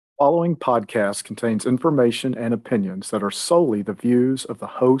Following podcast contains information and opinions that are solely the views of the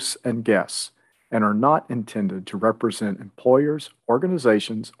hosts and guests and are not intended to represent employers,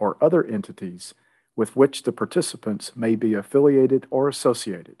 organizations, or other entities with which the participants may be affiliated or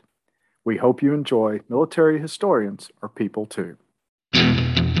associated. We hope you enjoy Military Historians Are People Too.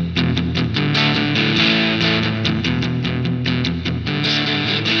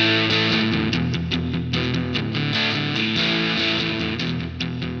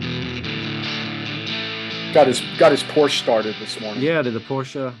 Got his Porsche started this morning. Yeah, did the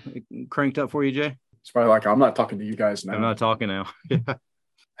Porsche cranked up for you, Jay? It's probably like, I'm not talking to you guys now. I'm not talking now. Yeah. I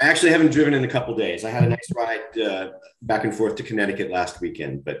actually haven't driven in a couple of days. I had a nice ride back and forth to Connecticut last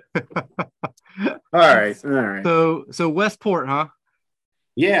weekend, but all right. So Westport, huh?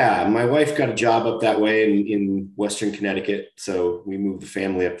 Yeah, my wife got a job up that way in Western Connecticut, so we moved the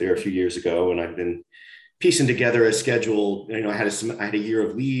family up there a few years ago, and I've been piecing together a schedule. You know, I had a year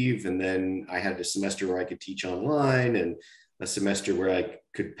of leave, and then I had a semester where I could teach online, and a semester where I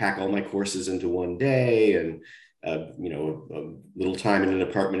could pack all my courses into one day, and a little time in an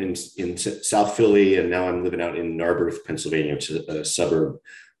apartment in South Philly, and now I'm living out in Narberth, Pennsylvania, which is a suburb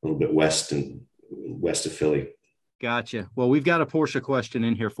a little bit west of Philly. Gotcha. Well, we've got a Porsche question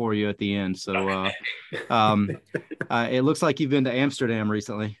in here for you at the end. So it looks like you've been to Amsterdam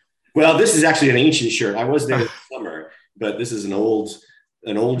recently. Well, this is actually an ancient shirt. I was there this summer, but this is an old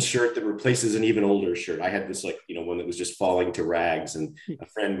shirt that replaces an even older shirt. I had this one that was just falling to rags, and a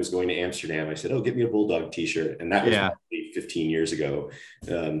friend was going to Amsterdam. I said, "Oh, get me a Bulldog t-shirt." And that was probably 15 years ago.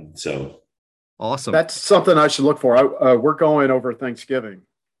 So awesome. That's something I should look for. We're going over Thanksgiving.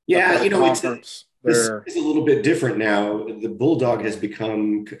 Yeah. This is a little bit different now. The Bulldog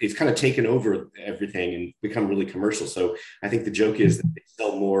it's kind of taken over everything and become really commercial. So I think the joke is that they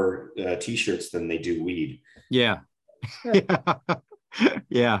sell more t-shirts than they do weed. Yeah.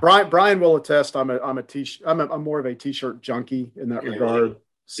 Yeah. Brian will attest. I'm more of a t-shirt junkie in that regard.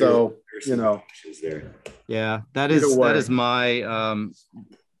 So, Yeah, that is my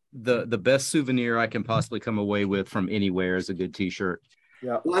the best souvenir I can possibly come away with from anywhere is a good t-shirt.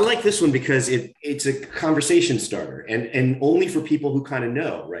 Yeah. Well, I like this one because it's a conversation starter and only for people who kind of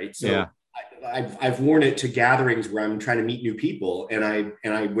know, right? So yeah. I've worn it to gatherings where I'm trying to meet new people, and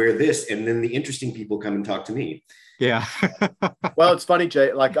I wear this, and then the interesting people come and talk to me. Yeah. Well, it's funny,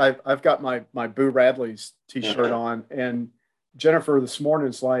 Jay. Like I've got my Boo Radley's t-shirt on, and Jennifer this morning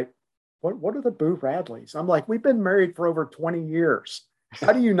is like, "What are the Boo Radleys?" I'm like, "We've been married for over 20 years.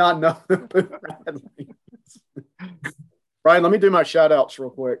 How do you not know the Boo Radleys?" Brian, let me do my shout outs real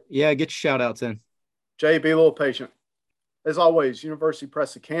quick. Yeah, get your shout outs in. Jay, be a little patient. As always, University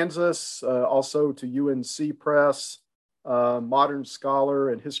Press of Kansas, also to UNC Press, Modern Scholar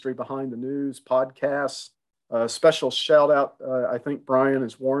and History Behind the News podcasts. Special shout out, I think, Brian,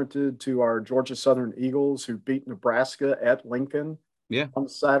 is warranted to our Georgia Southern Eagles who beat Nebraska at Lincoln on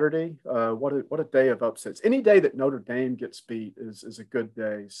Saturday. What a day of upsets. Any day that Notre Dame gets beat is a good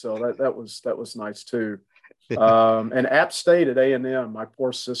day. So that was nice too. And App State at A&M, my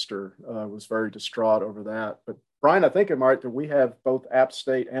poor sister was very distraught over that. But Brian, I think I'm right that we have both App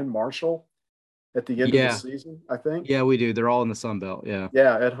State and Marshall at the end of the season, I think. Yeah, we do. They're all in the Sun Belt. Yeah.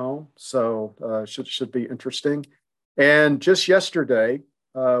 Yeah, at home. So should be interesting. And just yesterday,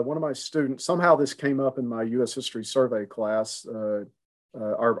 one of my students, somehow this came up in my U.S. History Survey class,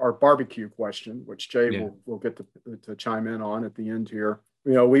 our barbecue question, which Jay will get to chime in on at the end here.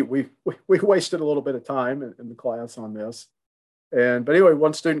 You know, we wasted a little bit of time in the class on this. But anyway,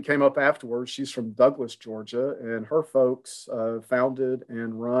 one student came up afterwards. She's from Douglas, Georgia, and her folks founded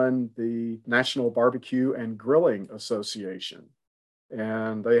and run the National Barbecue and Grilling Association.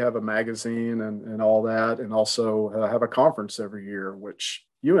 And they have a magazine and all that, and also have a conference every year, which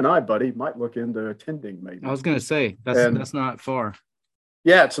you and I, buddy, might look into attending maybe. I was going to say, that's not far.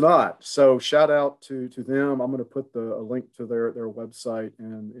 Yeah, it's not. So shout out to them. I'm going to put a link to their website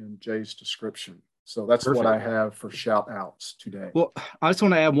in Jay's description. So that's Perfect. What I have for shout outs today. Well, I just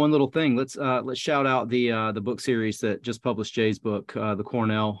want to add one little thing. Let's shout out the book series that just published Jay's book, the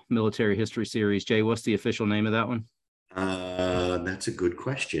Cornell Military History Series. Jay, what's the official name of that one? That's a good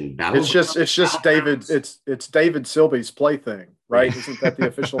question. It's just David. It's David Silby's plaything, right? Isn't that the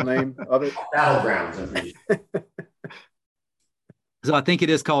official name of it? Battlegrounds. So I think it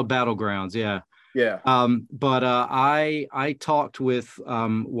is called Battlegrounds. Yeah. Yeah. But I talked with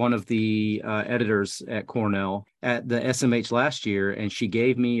one of the editors at Cornell at the SMH last year, and she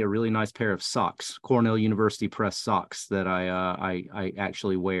gave me a really nice pair of socks, Cornell University Press socks that I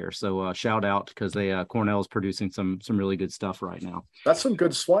actually wear. So shout out because Cornell is producing some really good stuff right now. That's some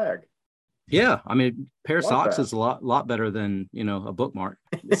good swag. Yeah, I mean, a pair of Love socks that. is a lot better than, a bookmark.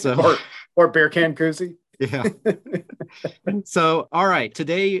 So or beer can koozie. yeah. So, all right.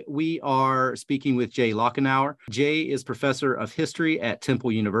 Today we are speaking with Jay Lockenour. Jay is professor of history at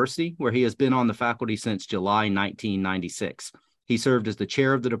Temple University, where he has been on the faculty since July 1996. He served as the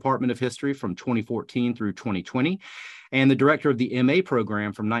chair of the Department of History from 2014 through 2020, and the director of the MA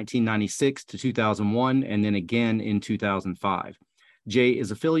program from 1996 to 2001, and then again in 2005. Jay is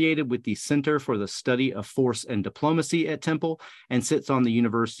affiliated with the Center for the Study of Force and Diplomacy at Temple and sits on the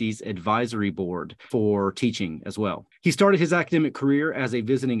university's advisory board for teaching as well. He started his academic career as a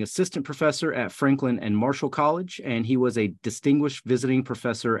visiting assistant professor at Franklin and Marshall College, and he was a distinguished visiting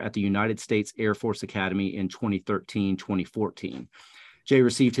professor at the United States Air Force Academy in 2013-2014. Jay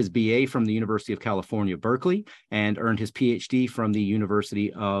received his BA from the University of California, Berkeley, and earned his PhD from the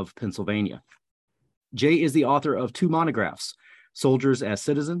University of Pennsylvania. Jay is the author of 2 monographs: Soldiers as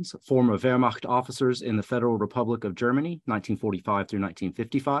Citizens, Former Wehrmacht Officers in the Federal Republic of Germany, 1945 through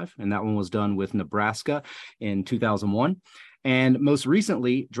 1955. And that one was done with Nebraska in 2001. And most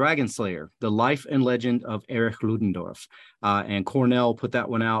recently, Dragon Slayer, The Life and Legend of Erich Ludendorff. And Cornell put that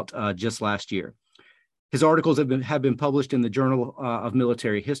one out just last year. His articles have been published in the Journal of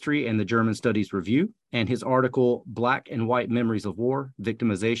Military History and the German Studies Review, and his article, Black and White Memories of War,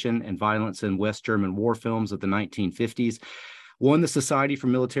 Victimization and Violence in West German War Films of the 1950s, won the Society for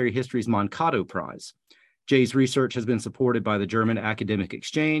Military History's Mankato Prize. Jay's research has been supported by the German Academic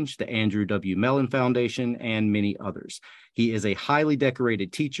Exchange, the Andrew W. Mellon Foundation, and many others. He is a highly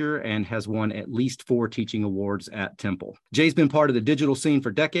decorated teacher and has won at least 4 teaching awards at Temple. Jay's been part of the digital scene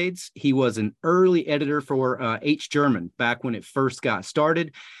for decades. He was an early editor for H. German back when it first got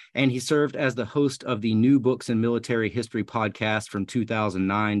started, and he served as the host of the New Books in Military History podcast from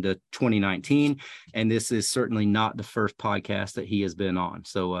 2009 to 2019, and this is certainly not the first podcast that he has been on.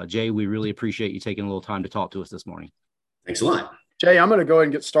 So, Jay, we really appreciate you taking a little time to talk to us this morning. Thanks a lot. Jay, I'm going to go ahead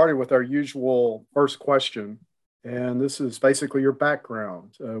and get started with our usual first question. And this is basically your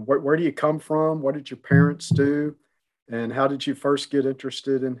background. Where do you come from? What did your parents do? And how did you first get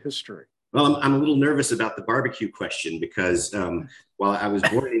interested in history? Well, I'm a little nervous about the barbecue question because while I was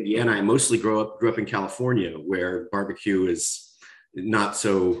born in Indiana, I mostly grew up in California, where barbecue is not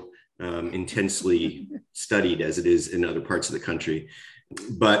so intensely studied as it is in other parts of the country.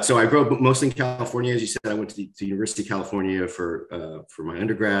 But so I grew up mostly in California. As you said, I went to the University of California for my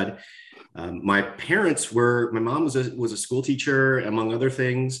undergrad. My mom was a school teacher, among other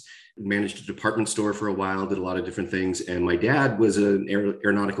things, managed a department store for a while, did a lot of different things. And my dad was an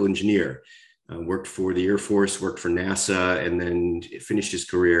aeronautical engineer, worked for the Air Force, worked for NASA, and then finished his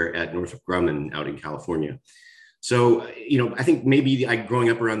career at Northrop Grumman out in California. So, I think maybe growing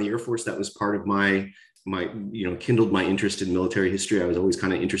up around the Air Force, that was part of my kindled my interest in military history. I was always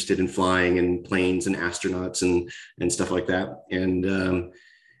kind of interested in flying and planes and astronauts and stuff like that. And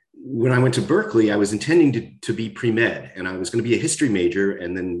when I went to Berkeley, I was intending to be pre-med, and I was going to be a history major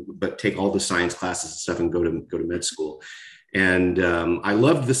but take all the science classes and stuff and go to med school. And I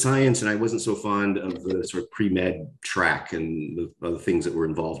loved the science, and I wasn't so fond of the sort of pre-med track and the other things that were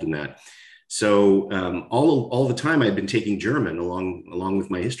involved in that. So all the time I'd been taking German along with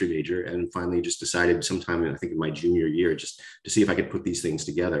my history major, and finally just decided sometime, I think in my junior year, just to see if I could put these things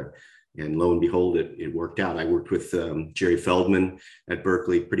together. And lo and behold, it worked out. I worked with Jerry Feldman at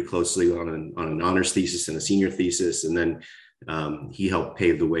Berkeley pretty closely on an honors thesis and a senior thesis, and then he helped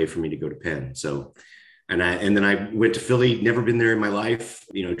pave the way for me to go to Penn. So, and then I went to Philly. Never been there in my life.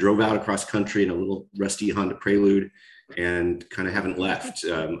 Drove out across country in a little rusty Honda Prelude, and kind of haven't left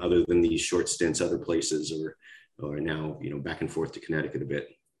other than these short stints other places, or now back and forth to Connecticut a bit.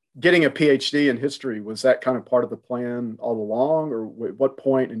 Getting a PhD in history, was that kind of part of the plan all along, or at what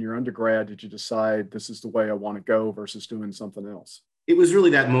point in your undergrad did you decide this is the way I want to go versus doing something else? It was really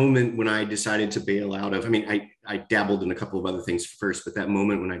that moment when I decided to bail out of, I dabbled in a couple of other things first, but that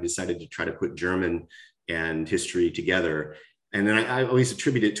moment when I decided to try to put German and history together. And then I always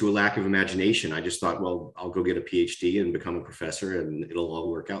attribute it to a lack of imagination. I just thought, well, I'll go get a PhD and become a professor, and it'll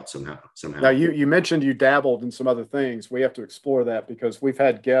all work out somehow. Now, you mentioned you dabbled in some other things. We have to explore that because we've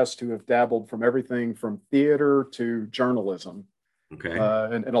had guests who have dabbled from everything from theater to journalism, okay,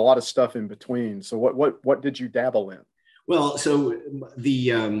 and a lot of stuff in between. So what did you dabble in? Well, so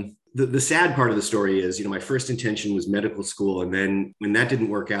the sad part of the story is, my first intention was medical school. And then when that didn't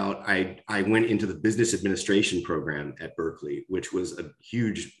work out, I went into the business administration program at Berkeley, which was a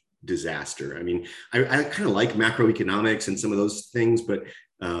huge disaster. I kind of like macroeconomics and some of those things, but,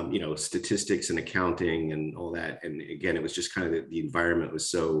 statistics and accounting and all that. And again, it was just kind of the environment was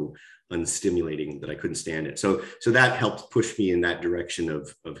so unstimulating that I couldn't stand it. So that helped push me in that direction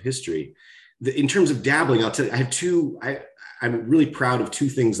of history. in terms of dabbling, I'll tell you, I'm really proud of two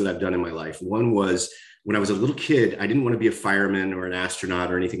things that I've done in my life. One was when I was a little kid, I didn't want to be a fireman or an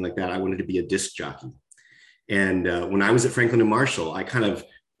astronaut or anything like that. I wanted to be a disc jockey. And when I was at Franklin and Marshall, I kind of,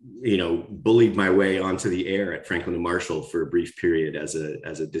 bullied my way onto the air at Franklin and Marshall for a brief period as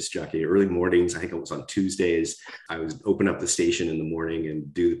a disc jockey. Early mornings, I think it was on Tuesdays, I would open up the station in the morning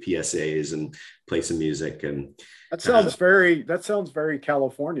and do the PSAs and play some music. And that sounds very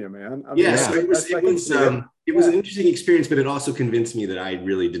California, man. I mean, yes, it was an interesting experience, but it also convinced me that I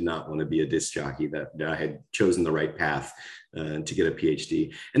really did not want to be a disc jockey, that I had chosen the right path to get a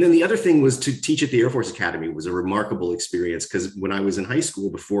PhD. And then the other thing was to teach at the Air Force Academy. Was a remarkable experience, because when I was in high school,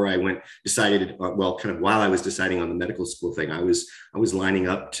 before I decided while I was deciding on the medical school thing, I was lining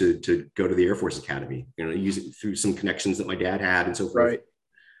up to go to the Air Force Academy, using through some connections that my dad had and so forth. Right.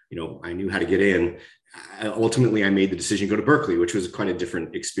 I knew how to get in. Ultimately, I made the decision to go to Berkeley, which was quite a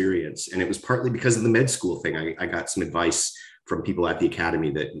different experience. And it was partly because of the med school thing. I got some advice from people at the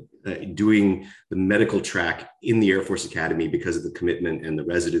academy that doing the medical track in the Air Force Academy, because of the commitment and the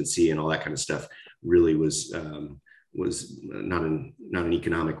residency and all that kind of stuff, really was not an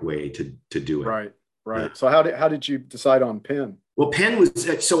economic way to do it. Right. Yeah. So how did you decide on Penn? Well, Penn was,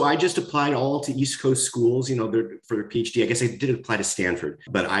 so I just applied all to East Coast schools, for their PhD. I guess I did apply to Stanford,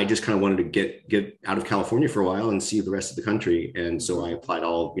 but I just kind of wanted to get out of California for a while and see the rest of the country. And so I applied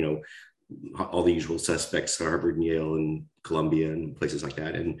all the usual suspects, Harvard, Yale, and Columbia, and places like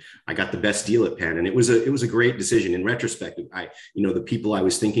that. And I got the best deal at Penn. And it was a great decision. In retrospect, the people I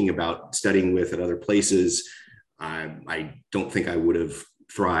was thinking about studying with at other places, I don't think I would have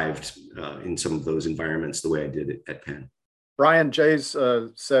thrived in some of those environments the way I did at Penn. Brian, Jay's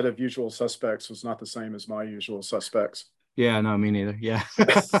set of usual suspects was not the same as my usual suspects. Yeah, no, me neither. Yeah.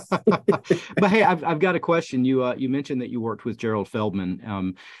 But hey, I've got a question. You mentioned that you worked with Gerald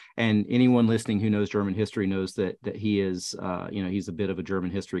Feldman, and anyone listening who knows German history knows that he is, he's a bit of a German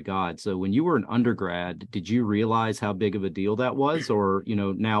history god. So when you were an undergrad, did you realize how big of a deal that was, or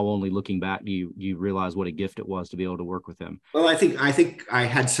now only looking back, do you realize what a gift it was to be able to work with him? Well, I think I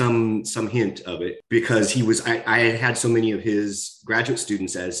had some hint of it, because I had so many of his graduate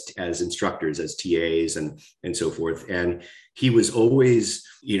students as instructors, as TAs, and so forth, and he was always,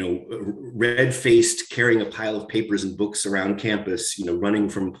 red-faced, carrying a pile of papers and books around campus, running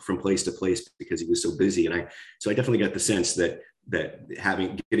from place to place because he was so busy. And so I definitely got the sense that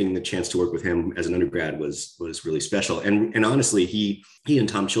getting the chance to work with him as an undergrad was really special. And honestly, he and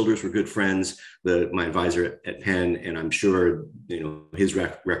Tom Childers were good friends, my advisor at Penn, and I'm sure his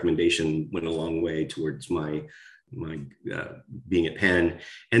recommendation went a long way towards my being at Penn.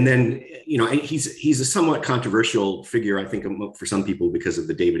 And then he's a somewhat controversial figure, I think, for some people, because of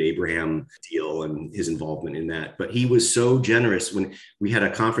the David Abraham deal and his involvement in that. But he was so generous. When we had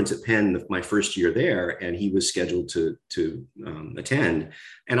a conference at Penn my first year there, and he was scheduled to attend,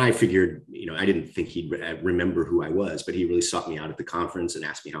 and I figured, I didn't think he'd remember who I was, but he really sought me out at the conference and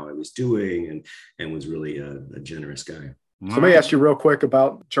asked me how I was doing, and was really a generous guy. So let me ask you real quick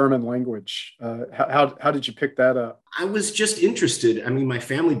about German language. How did you pick that up? I was just interested. I mean, my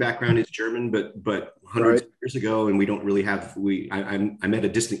family background is German, but hundreds of years ago, and we don't really have. I met a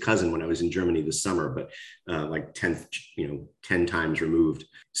distant cousin when I was in Germany this summer, but like 10 times removed.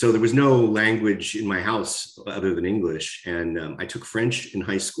 So there was no language in my house other than English, and I took French in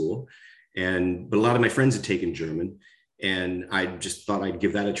high school, but a lot of my friends had taken German. And I just thought I'd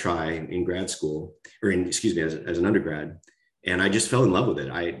give that a try in grad school, as an undergrad. And I just fell in love with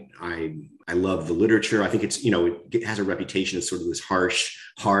it. I love the literature. I think it's, it has a reputation as sort of this harsh,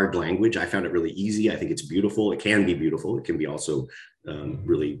 hard language. I found it really easy. I think it's beautiful. It can be beautiful. It can be also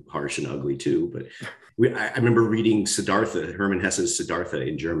really harsh and ugly too. But I remember reading Siddhartha, Hermann Hesse's Siddhartha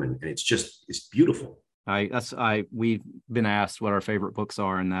in German, and it's beautiful. We've been asked what our favorite books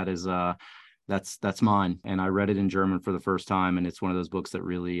are, and that is that's mine. And I read it in German for the first time, and it's one of those books that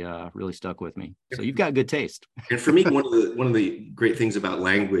really stuck with me. So you've got good taste. And for me, one of the great things about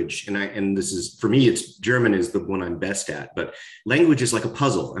language, and this is, for me, it's German is the one I'm best at, but language is like a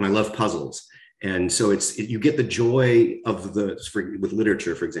puzzle, and I love puzzles. And so you get the joy of with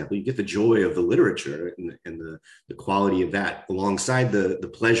literature, for example, you get the joy of the literature and the quality of that alongside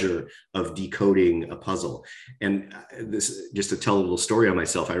the pleasure of decoding a puzzle. And this, just to tell a little story on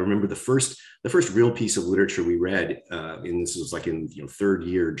myself, I remember the first real piece of literature we read, and this was like in third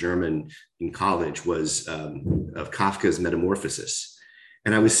year German in college, was of Kafka's Metamorphosis.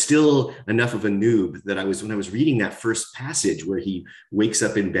 And I was still enough of a noob that when I was reading that first passage where he wakes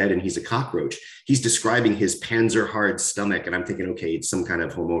up in bed and he's a cockroach, he's describing his Panzerhard stomach. And I'm thinking, okay, it's some kind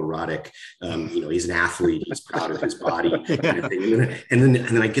of homoerotic, he's an athlete, he's proud of his body. Kind of thing. And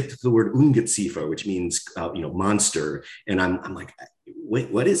then I get to the word Ungeziefer, which means, monster. And I'm like, wait,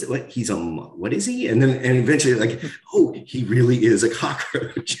 what is it? What is he? And eventually like, oh, he really is a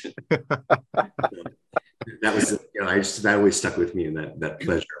cockroach. That was, that always stuck with me, and that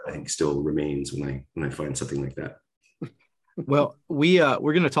pleasure I think still remains when I find something like that. Well, we're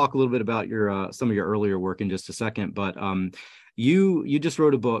going to talk a little bit about your some of your earlier work in just a second, but you just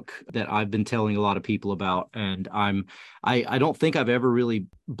wrote a book that I've been telling a lot of people about, and I don't think I've ever really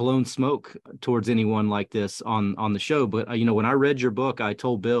blown smoke towards anyone like this on the show. But when I read your book, I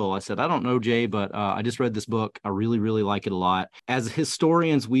told Bill, I said, I don't know, Jay, but I just read this book. I really, really like it a lot. As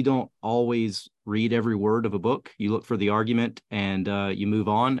historians, we don't always read every word of a book. You look for the argument and you move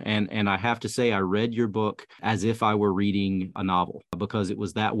on. And I have to say, I read your book as if I were reading a novel, because it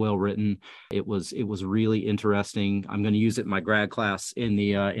was that well written. It was really interesting. I'm going to use it in my grad class in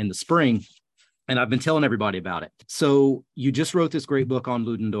the spring. And I've been telling everybody about it. So you just wrote this great book on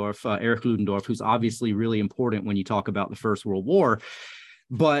Ludendorff, Erich Ludendorff, who's obviously really important when you talk about the First World War.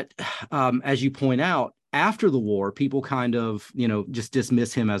 But as you point out, after the war, people kind of, just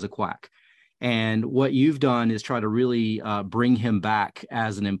dismiss him as a quack. And what you've done is try to really bring him back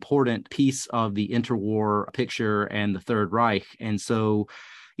as an important piece of the interwar picture and the Third Reich. And so,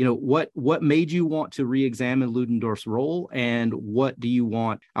 what made you want to re-examine Ludendorff's role, and what do you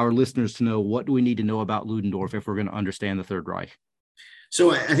want our listeners to know? What do we need to know about Ludendorff if we're going to understand the Third Reich?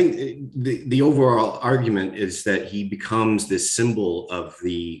 So I think the overall argument is that he becomes this symbol of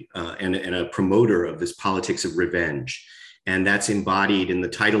and a promoter of this politics of revenge. And that's embodied in the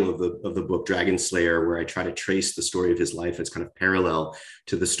title of the book, Dragon Slayer, where I try to trace the story of his life as kind of parallel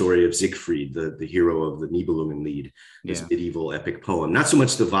to the story of Siegfried, the hero of the Nibelungenlied, this medieval epic poem. Not so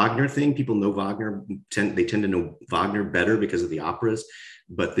much the Wagner thing. People know Wagner, they tend to know Wagner better because of the operas.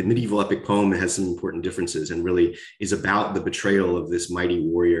 But the medieval epic poem has some important differences and really is about the betrayal of this mighty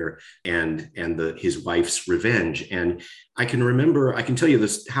warrior and his wife's revenge. And I can tell you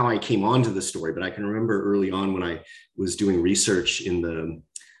this, how I came onto the story, but I can remember early on when I was doing research in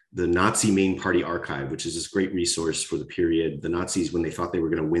the Nazi Main Party Archive, which is this great resource for the period. The Nazis, when they thought they were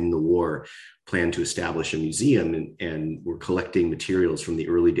going to win the war, planned to establish a museum and were collecting materials from the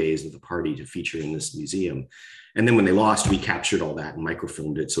early days of the party to feature in this museum. And then when they lost, we captured all that and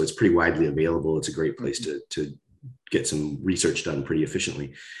microfilmed it. So it's pretty widely available. It's a great place to get some research done pretty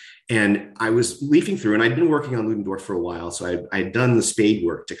efficiently. And I was leafing through, and I'd been working on Ludendorff for a while. So I had done the spade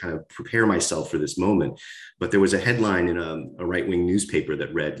work to kind of prepare myself for this moment. But there was a headline in a right-wing newspaper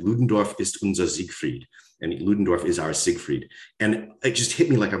that read, Ludendorff ist unser Siegfried. And Ludendorff is our Siegfried. And it just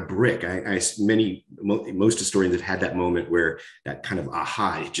hit me like a brick. Most historians have had that moment where that kind of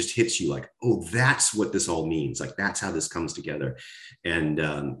aha, it just hits you like, oh, that's what this all means. Like, that's how this comes together. And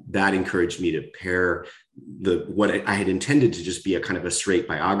that encouraged me to pair what I had intended to just be a kind of a straight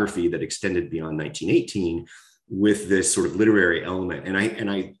biography that extended beyond 1918 with this sort of literary element. And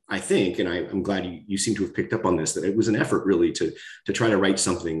I think, and I'm glad you seem to have picked up on this, that it was an effort really to try to write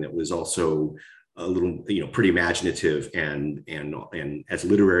something that was also a little, pretty imaginative and as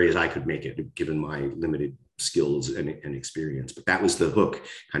literary as I could make it, given my limited skills and experience. But that was the hook,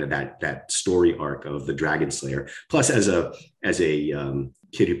 kind of that story arc of the Dragon Slayer. Plus, as a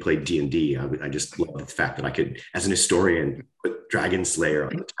kid who played D&D, I just loved the fact that I could, as an historian, put Dragon Slayer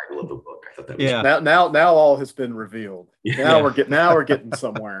on the title of the book. I thought that was now all has been revealed. Now we're getting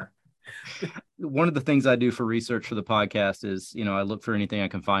somewhere. One of the things I do for research for the podcast is, I look for anything I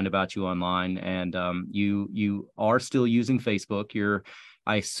can find about you online, and you are still using Facebook.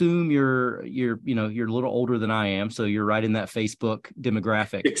 I assume you're a little older than I am, so you're right in that Facebook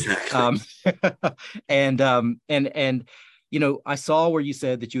demographic. Exactly. And I saw where you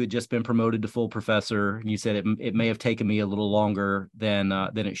said that you had just been promoted to full professor, and you said it may have taken me a little longer than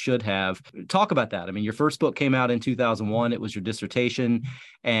it should have. Talk about that. I mean, your first book came out in 2001. It was your dissertation,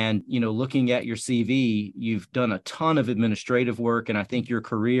 and looking at your CV, you've done a ton of administrative work, and I think your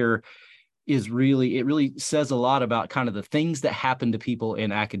career really says a lot about kind of the things that happen to people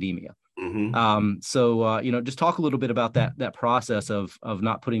in academia. Mm-hmm. So just talk a little bit about that process of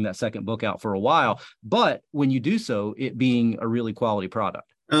not putting that second book out for a while, but when you do so, it being a really quality product.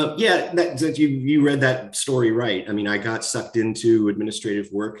 You read that story right. I mean, I got sucked into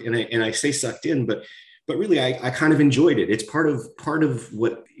administrative work, and I say sucked in, but but really I kind of enjoyed it. It's part of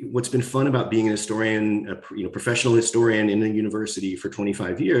what's been fun about being an historian, a professional historian in a university for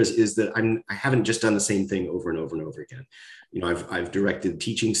 25 years, is that I haven't just done the same thing over and over and over again. I've directed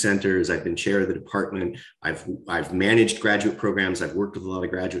teaching centers. I've been chair of the department. I've managed graduate programs. I've worked with a lot of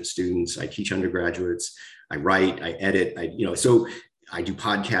graduate students. I teach undergraduates. I write. I edit. So I do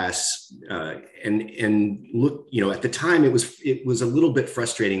podcasts, and look, at the time it was a little bit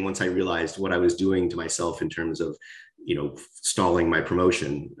frustrating once I realized what I was doing to myself in terms of, stalling my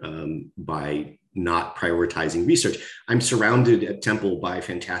promotion by not prioritizing research. I'm surrounded at Temple by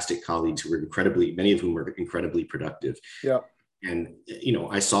fantastic colleagues who are many of whom are incredibly productive. Yeah. And,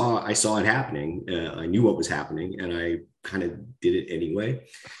 I saw it happening. I knew what was happening, and I kind of did it anyway.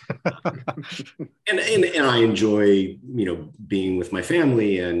 and I enjoy, being with my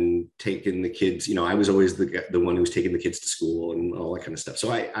family and taking the kids. I was always the one who was taking the kids to school and all that kind of stuff.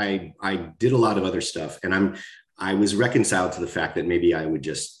 So I did a lot of other stuff, and I was reconciled to the fact that maybe I would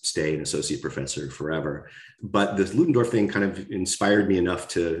just stay an associate professor forever. But the Ludendorff thing kind of inspired me enough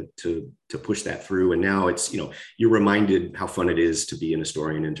to push that through. And now it's, you're reminded how fun it is to be an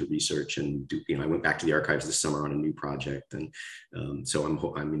historian and to research and do, I went back to the archives this summer on a new project. And so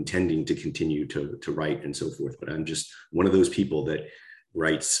I'm intending to continue to write and so forth. But I'm just one of those people that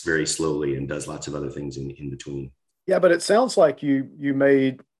writes very slowly and does lots of other things in between. Yeah, but it sounds like you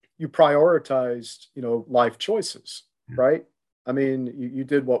prioritized, life choices, right? I mean, you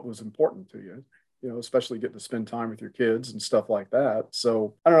did what was important to you, especially getting to spend time with your kids and stuff like that.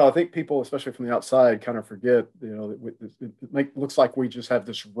 So I don't know. I think people, especially from the outside, kind of forget, it looks like we just have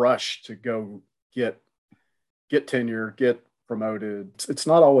this rush to go get tenure, get promoted. It's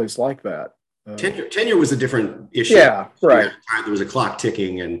not always like that. Tenure was a different issue. Yeah, right. There was a clock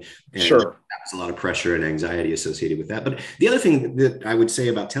ticking, and sure, there was a lot of pressure and anxiety associated with that. But the other thing that I would say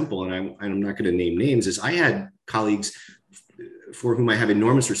about Temple, and I'm not going to name names, is I had colleagues for whom I have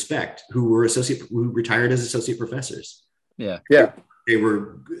enormous respect who retired as associate professors. Yeah. They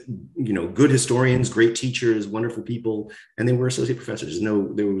were, good historians, great teachers, wonderful people, and they were associate professors. There's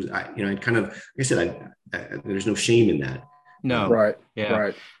no shame in that. No. Right. Yeah.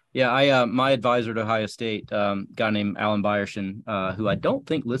 Right. Yeah, my advisor at Ohio State, guy named Alan Byerson, who I don't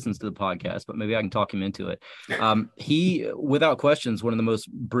think listens to the podcast, but maybe I can talk him into it. He, without question, is one of the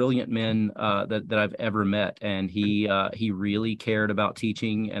most brilliant men that I've ever met, and he really cared about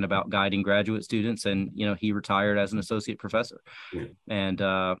teaching and about guiding graduate students, and he retired as an associate professor. Yeah. And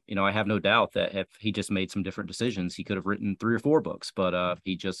I have no doubt that if he just made some different decisions, he could have written 3 or 4 books, but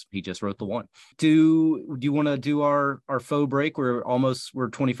he just wrote the one. Do you want to do our faux break? We're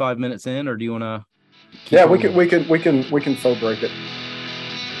 25 minutes in, or do you want to? Yeah, we can faux break it.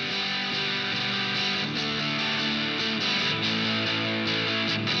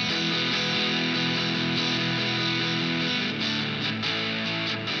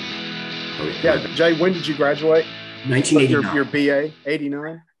 Yeah, Jay, when did you graduate? 1989. Your BA,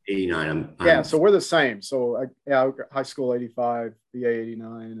 89? 89. Yeah, so we're the same. So high school 85, BA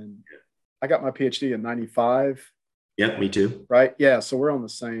 89, and I got my PhD in 95. Yep, me too. Right? Yeah, so we're on the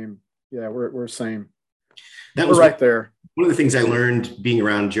same. Yeah, we're same. That was right there. One of the things I learned being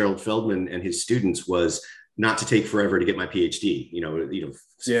around Gerald Feldman and his students was not to take forever to get my PhD.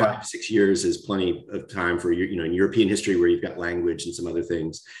 5 to 6 years is plenty of time for in European history, where you've got language and some other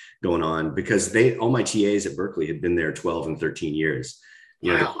things going on, because all my TAs at Berkeley had been there 12 and 13 years.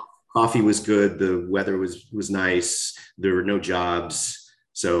 Wow. The coffee was good, the weather was nice, there were no jobs,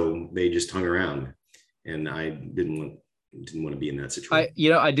 so they just hung around, and I didn't want to be in that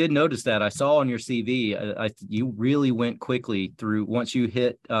situation. I did notice that. I saw on your CV, you really went quickly through. Once you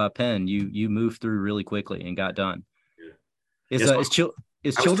hit Penn, you moved through really quickly and got done. Yeah.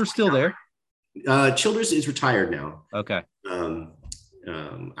 Is Childers still there? Childers is retired now. Okay.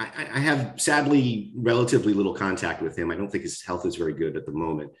 I have sadly relatively little contact with him. I don't think his health is very good at the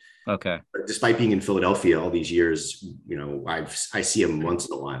moment. Okay. But despite being in Philadelphia all these years, I see him once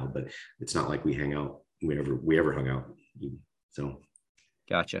in a while, but it's not like we hang out. We ever hung out. So,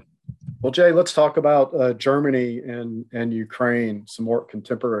 gotcha. Well, Jay, let's talk about Germany and Ukraine, some more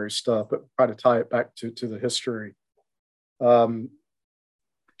contemporary stuff, but try to tie it back to the history.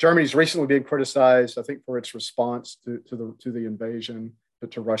 Germany's recently being criticized, I think, for its response to the invasion,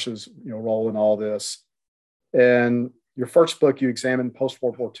 to Russia's role in all this. And your first book, you examined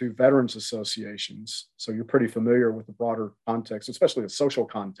post-World War II veterans associations, so you're pretty familiar with the broader context, especially the social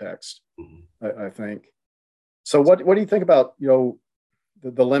context. I think. So, what do you think about the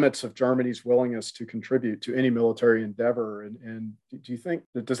limits of Germany's willingness to contribute to any military endeavor, and do you think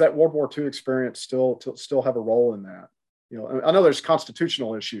does that World War II experience still have a role in that? I know there's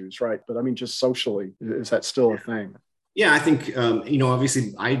constitutional issues, right? But I mean, just socially, is that still a thing? Yeah, I think,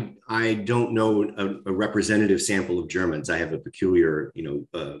 obviously I don't know a representative sample of Germans. I have a peculiar,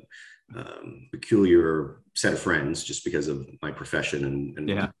 peculiar set of friends just because of my profession and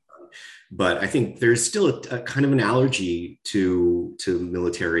yeah. But I think there's still a kind of an allergy to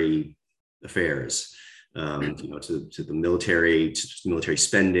military affairs, to the military, to military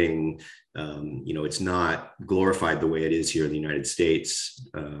spending. It's not glorified the way it is here in the United States.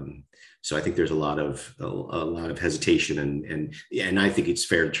 So I think there's a lot of hesitation, and I think it's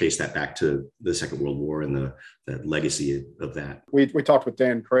fair to trace that back to the Second World War and the legacy of that. We talked with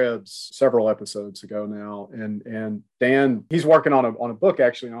Dan Krebs several episodes ago now, and Dan, he's working on a book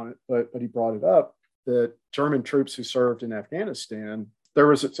actually on it, but he brought it up that German troops who served in Afghanistan, there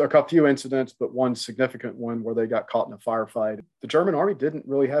was a few incidents, but one significant one where they got caught in a firefight. The German army didn't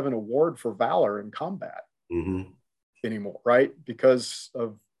really have an award for valor in combat anymore, right? Because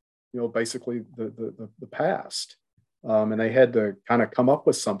of basically the past, and they had to kind of come up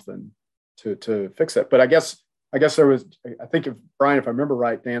with something to fix it. But I guess there was, I think, if Brian, if I remember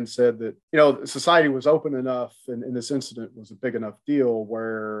right, Dan said that society was open enough, and this incident was a big enough deal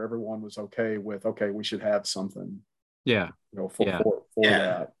where everyone was okay with, we should have something, for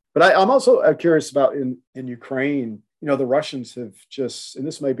that. But I'm also curious about in Ukraine. The Russians have just, and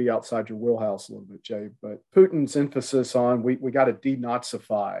this may be outside your wheelhouse a little bit, Jay, but Putin's emphasis on we got to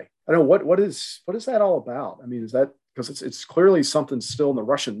denazify. I don't know what is that all about? I mean, is that because it's clearly something still in the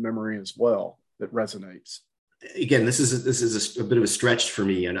Russian memory as well that resonates? Again, this is a bit of a stretch for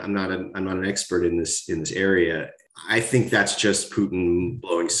me, and I'm not an expert in this area. I think that's just Putin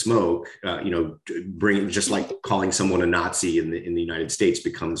blowing smoke. Bringing, just like calling someone a Nazi in the United States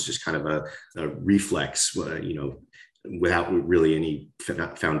becomes just kind of a reflex. Without really any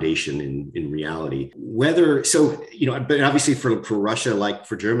foundation in reality. But obviously for Russia, like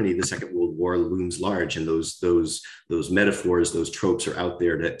for Germany, the Second World War looms large, and those metaphors, those tropes are out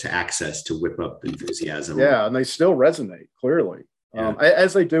there to access, to whip up enthusiasm. Yeah, and they still resonate clearly,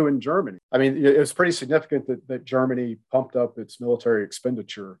 as they do in Germany. I mean, it was pretty significant that Germany pumped up its military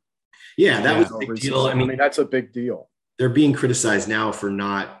expenditure. Yeah, that was a big deal. I mean, that's a big deal. They're being criticized now for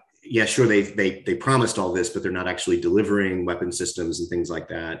not. Yeah, sure. They promised all this, but they're not actually delivering weapon systems and things like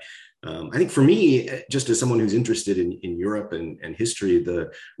that. I think for me, just as someone who's interested in Europe and history,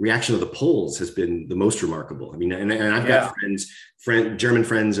 the reaction of the Poles has been the most remarkable. I mean, and I've got German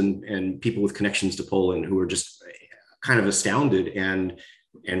friends and people with connections to Poland who are just kind of astounded and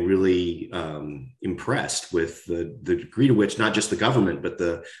really impressed with the degree to which not just the government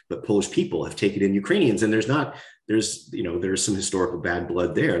but Polish people have taken in Ukrainians. And there's some historical bad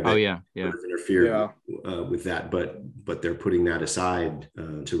blood there that interfered with that, but they're putting that aside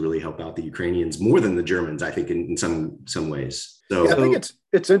to really help out the Ukrainians more than the Germans, I think, in some ways. So I think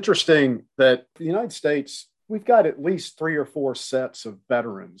it's interesting that the United States, we've got at least 3 or 4 sets of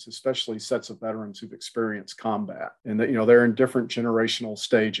veterans, especially sets of veterans who've experienced combat, and that they're in different generational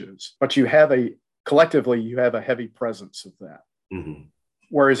stages. But collectively you have a heavy presence of that. Mm-hmm.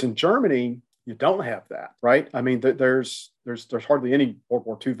 Whereas in Germany, you don't have that, right? I mean, there's hardly any World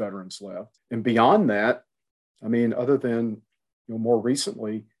War II veterans left, and beyond that, I mean, other than more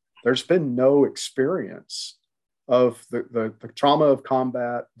recently, there's been no experience of the trauma of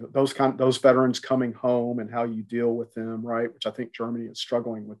combat, those veterans coming home and how you deal with them, right? Which I think Germany is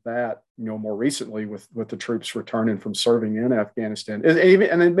struggling with that, more recently with the troops returning from serving in Afghanistan, and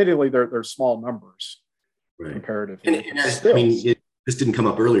admittedly they're small numbers, right, comparatively. And this didn't come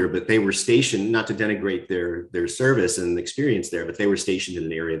up earlier, but they were stationed, not to denigrate their service and experience there, but they were stationed in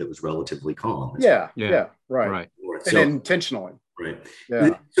an area that was relatively calm. Right. And intentionally. Right.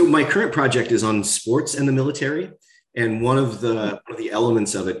 Yeah. So my current project is on sports and the military. And one of the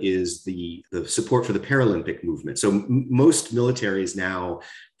elements of it is the support for the Paralympic movement. So most militaries now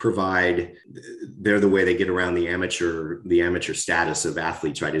they're the way they get around the amateur status of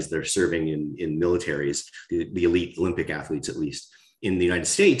athletes, right? Is they're serving in militaries, the elite Olympic athletes, at least. In the United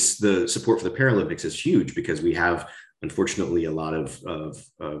States, the support for the Paralympics is huge because we have, unfortunately, a lot of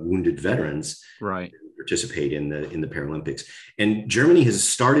wounded veterans, right, participate in the Paralympics. And Germany has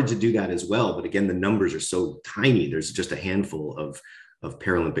started to do that as well. But again, the numbers are so tiny. There's just a handful of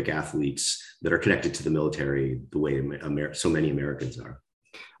Paralympic athletes that are connected to the military the way so many Americans are.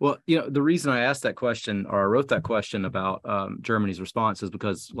 Well, the reason I asked that question, or I wrote that question about Germany's response, is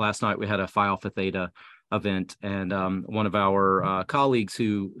because last night we had a Phi Alpha Theta event, and one of our colleagues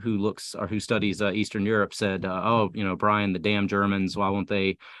who looks or who studies Eastern Europe said, "Oh, Brian, the damn Germans, why won't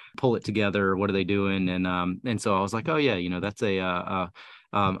they pull it together? What are they doing?" And so I was like, "Oh yeah, that's a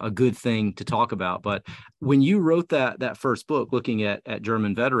good thing to talk about." But when you wrote that first book, looking at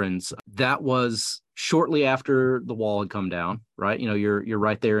German veterans, that was shortly after the wall had come down, right? You're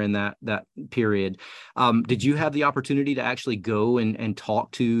right there in that period. Did you have the opportunity to actually go and talk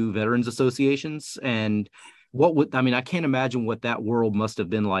to veterans associations? And I can't imagine what that world must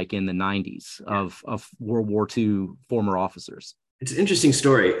have been like in the 90s of World War II former officers. It's an interesting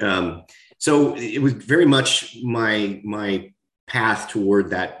story. So it was very much my path toward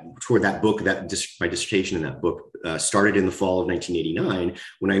that book. My dissertation in that book started in the fall of 1989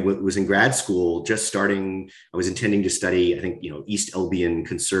 when I was in grad school, just starting. I was intending to study, I think, East Elbian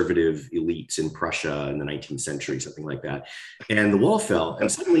conservative elites in Prussia in the 19th century, something like that. And the wall fell, and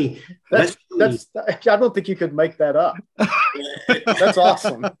suddenly I don't think you could make that up. That's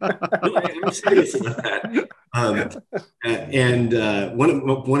awesome. No, I'm serious about that.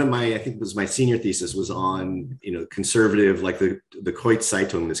 One of my, I think it was my senior thesis, was on conservative, like the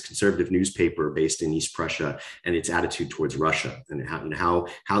Kreuzzeitung, this conservative newspaper based in East Prussia, and its attitude towards Russia, and how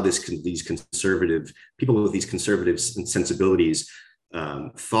these conservative people with these conservative sensibilities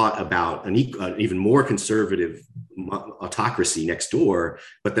thought about an even more conservative autocracy next door,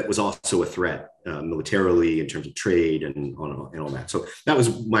 but that was also a threat militarily in terms of trade and all that. So that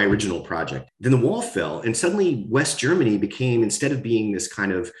was my original project. Then the wall fell, and suddenly West Germany became, instead of being this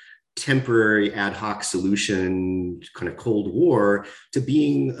kind of temporary ad hoc solution, kind of Cold War, to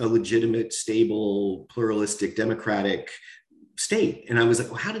being a legitimate, stable, pluralistic, democratic state. And I was like,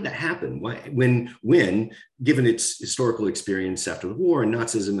 well, how did that happen? Why, when, given its historical experience after the war and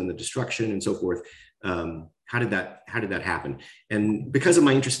Nazism and the destruction and so forth, how did that happen? And because of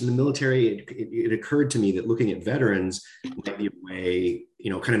my interest in the military, it occurred to me that looking at veterans might be a way,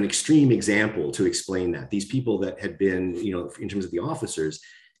 kind of an extreme example to explain that. These people that had been, in terms of the officers,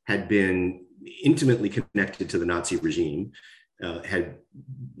 had been intimately connected to the Nazi regime, had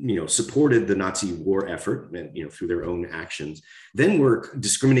supported the Nazi war effort, and through their own actions, then were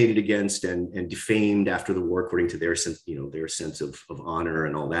discriminated against and defamed after the war according to their sense of honor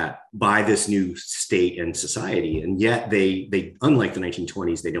and all that by this new state and society. And yet they unlike the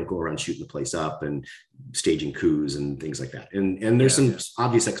 1920s, they don't go around shooting the place up and staging coups and things like that. And there's some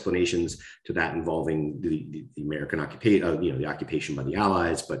obvious explanations to that involving the American occupation, the occupation by the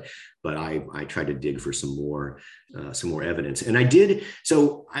Allies, but I tried to dig for some more evidence. And I did.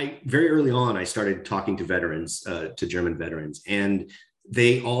 So very early on, I started talking to veterans, to German veterans, and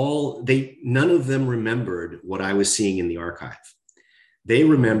none of them remembered what I was seeing in the archive. They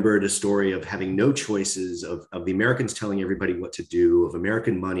remembered a story of having no choices, of the Americans telling everybody what to do, of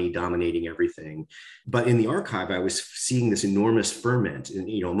American money dominating everything. But in the archive, I was seeing this enormous ferment,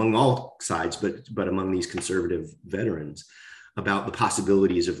 among all sides, but among these conservative veterans, about the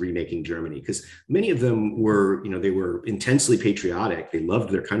possibilities of remaking Germany, because many of them were, they were intensely patriotic. They loved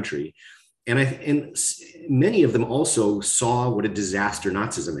their country. And many of them also saw what a disaster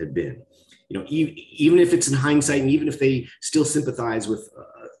Nazism had been. Even if it's in hindsight, and even if they still sympathize with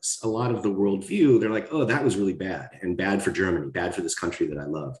a lot of the worldview, they're like, oh, that was really bad, and bad for Germany, bad for this country that I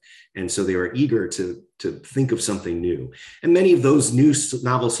love. And so they were eager to think of something new. And many of those new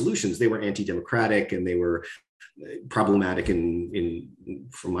novel solutions, they were anti-democratic, and they were problematic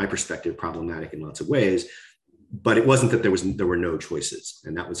from my perspective, problematic in lots of ways. But it wasn't that there were no choices,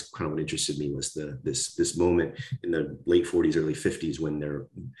 and that was kind of what interested me, was this moment in the late 40s, early 50s, when there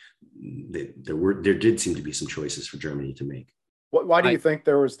did seem to be some choices for Germany to make. Why do you think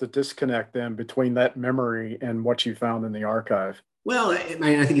there was the disconnect then between that memory and what you found in the archive? Well,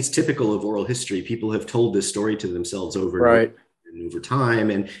 I think it's typical of oral history. People have told this story to themselves over and over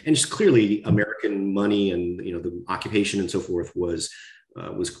time, and just clearly American money and the occupation and so forth was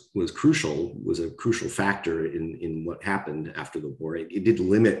crucial, was a crucial factor in what happened after the war. It did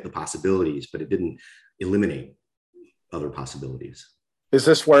limit the possibilities, but it didn't eliminate other possibilities. Is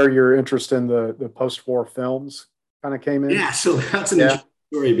this where your interest in the post-war films kind of came in? Yeah, so that's an interesting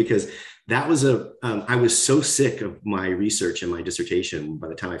story, because that was I was so sick of my research and my dissertation by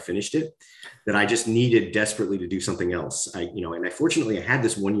the time I finished it, that I just needed desperately to do something else. And I fortunately had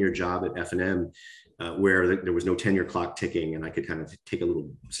this 1-year job at F&M where there was no tenure clock ticking, and I could kind of take a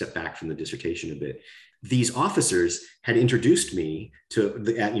little step back from the dissertation a bit. These officers had introduced me to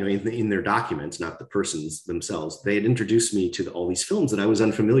in their documents, not the persons themselves. They had introduced me to all these films that I was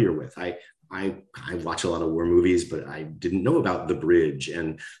unfamiliar with. I watch a lot of war movies, but I didn't know about The Bridge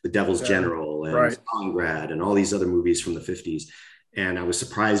and The Devil's General and Stalingrad and all these other movies from the 50s. And I was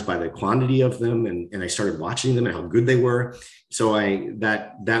surprised by the quantity of them, and I started watching them and how good they were. So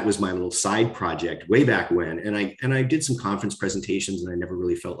that was my little side project way back when. And I did some conference presentations, and I never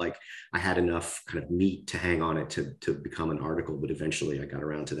really felt like I had enough kind of meat to hang on it to become an article. But eventually I got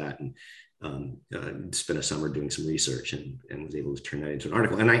around to that, and spent a summer doing some research and was able to turn that into an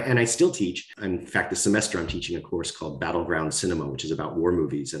article. And I still teach. In fact, this semester I'm teaching a course called Battleground Cinema, which is about war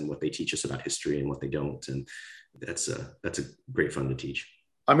movies and what they teach us about history and what they don't. And that's a great fun to teach.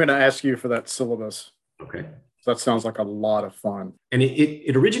 I'm going to ask you for that syllabus. Okay. That sounds like a lot of fun. And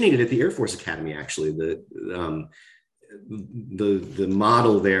it originated at the Air Force Academy, actually. The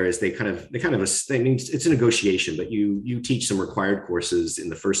model there is they kind of it's a negotiation, but you teach some required courses in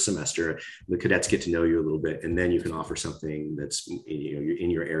the first semester. The cadets get to know you a little bit, and then you can offer something that's in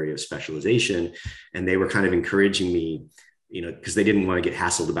your area of specialization. And they were kind of encouraging me, because they didn't want to get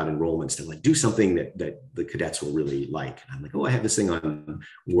hassled about enrollments. They're like, do something that the cadets will really like. And I'm like, oh, I have this thing on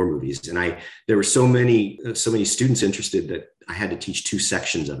war movies. And there were so many students interested that I had to teach 2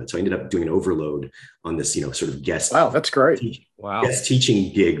 sections of it. So I ended up doing an overload on this, sort of guest. Wow, that's great. Guest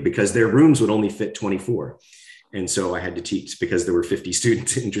teaching gig, because their rooms would only fit 24. And so I had to teach, because there were 50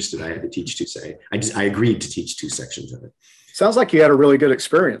 students interested, I had to teach 2. I agreed to teach 2 sections of it. Sounds like you had a really good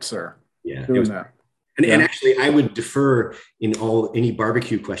experience there. Yeah. Doing that. And actually, I would defer in any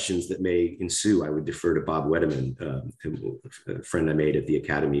barbecue questions that may ensue. I would defer to Bob Wedeman, a friend I made at the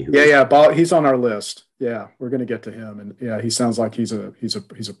academy. Bob, he's on our list. Yeah, we're going to get to him, and yeah, he sounds like he's a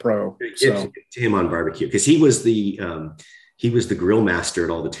pro. Get to him on barbecue, because he was the grill master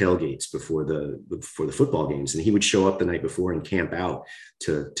at all the tailgates before the football games, and he would show up the night before and camp out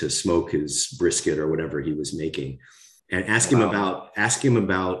to smoke his brisket or whatever he was making. And ask him about, I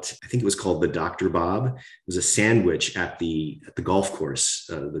think it was called the Dr. Bob. It was a sandwich at the golf course,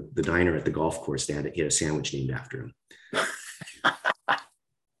 the diner at the golf course. He had a sandwich named after him.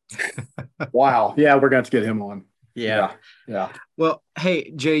 Wow. Yeah, we're going to get him on. Yeah. Well,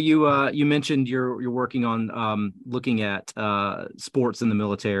 hey, Jay, you mentioned you're working on looking at sports in the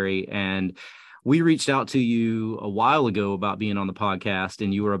military, and we reached out to you a while ago about being on the podcast,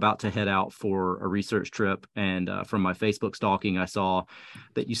 and you were about to head out for a research trip. And from my Facebook stalking, I saw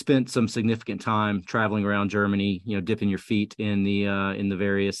that you spent some significant time traveling around Germany, dipping your feet in the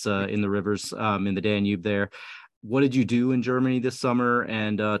various in the rivers in the Danube there. What did you do in Germany this summer?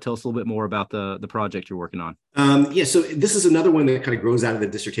 And tell us a little bit more about the project you're working on. So this is another one that kind of grows out of the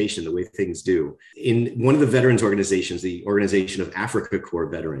dissertation, the way things do. In one of the veterans organizations, the Organization of Africa Corps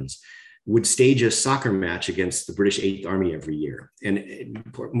Veterans, would stage a soccer match against the British 8th Army every year. And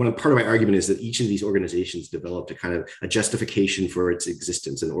part of my argument is that each of these organizations developed a kind of a justification for its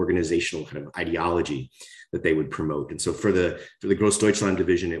existence, an organizational kind of ideology that they would promote. And so for the Großdeutschland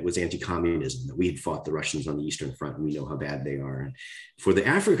division, it was anti-communism, that we had fought the Russians on the Eastern Front and we know how bad they are. And for the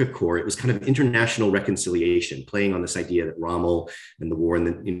Africa Corps, it was kind of international reconciliation, playing on this idea that Rommel and the war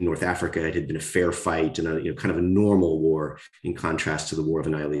in North Africa had been a fair fight and kind of a normal war, in contrast to the war of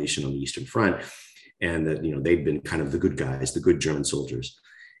annihilation on the Eastern Front. And that, they'd been kind of the good guys, the good German soldiers.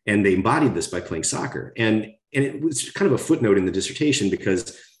 And they embodied this by playing soccer. And it was kind of a footnote in the dissertation,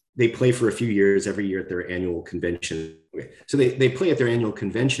 because they play for a few years every year at their annual convention. So they play at their annual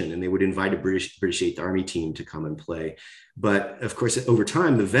convention, and they would invite a British 8th Army team to come and play. But of course, over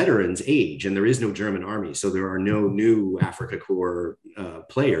time, the veterans age, and there is no German army. So there are no new Africa Corps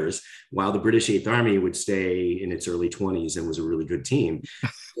players, while the British 8th Army would stay in its early 20s and was a really good team.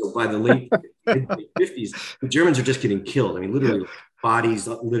 So by the late 50s, the Germans are just getting killed. I mean, literally, bodies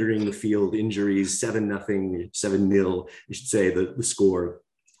littering the field, injuries, 7-0, 7-0, you should say, the score.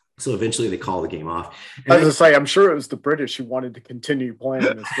 So eventually they call the game off. And I was going to say, I'm sure it was the British who wanted to continue playing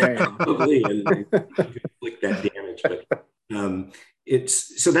this game. Probably, and inflict that damage. But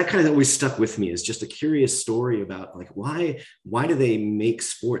so that kind of always stuck with me as just a curious story about, like, why do they make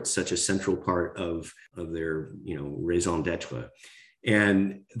sports such a central part of their raison d'etre?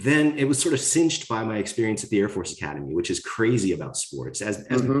 And then it was sort of cinched by my experience at the Air Force Academy, which is crazy about sports, as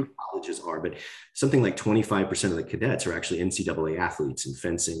the colleges are. But something like 25% of the cadets are actually NCAA athletes in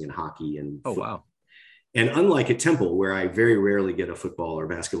fencing and hockey and football. Wow. And unlike at Temple, where I very rarely get a football or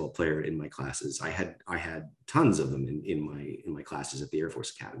basketball player in my classes, I had tons of them in my classes at the Air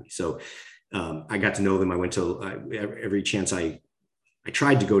Force Academy. So I got to know them. I went to every chance I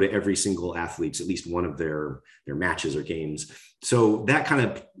tried to go to every single athlete's, at least one of their matches or games. So that kind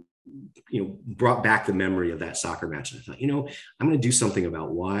of, brought back the memory of that soccer match. And I thought, I'm going to do something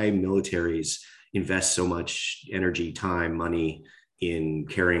about why militaries invest so much energy, time, money in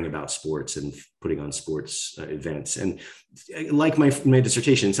caring about sports. And putting on sports events. And like my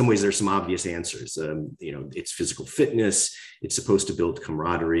dissertation, in some ways there's some obvious answers. It's physical fitness. It's supposed to build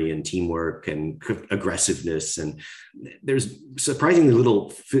camaraderie and teamwork and aggressiveness. And there's surprisingly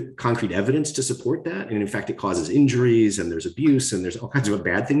little concrete evidence to support that. And in fact, it causes injuries and there's abuse and there's all kinds of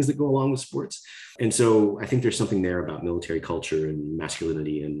bad things that go along with sports. And so I think there's something there about military culture and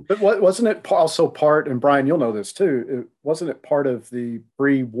masculinity. But wasn't it also part, and Brian, you'll know this too, wasn't it part of the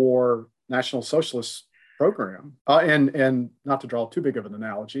pre-war National Socialist program? And not to draw too big of an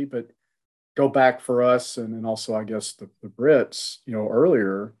analogy, but go back for us and also, I guess, the Brits,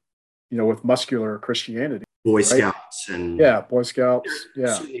 earlier, with muscular Christianity. Boy Scouts and Boy Scouts.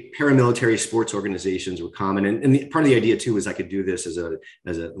 Yeah. Paramilitary sports organizations were common. And part of the idea too is I could do this as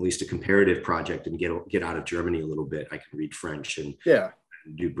at least a comparative project and get out of Germany a little bit. I can read French and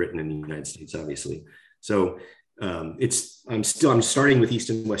do Britain and the United States, obviously. So I'm starting with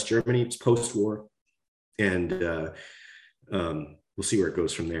East and West Germany. It's post-war. And we'll see where it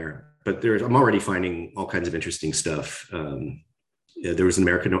goes from there. But I'm already finding all kinds of interesting stuff. There was an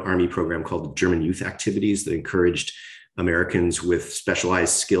American Army program called German Youth Activities that encouraged Americans with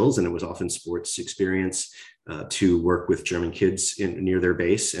specialized skills, and it was often sports experience, to work with German kids near their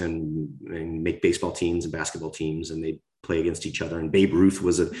base and make baseball teams and basketball teams, and they play against each other. And Babe Ruth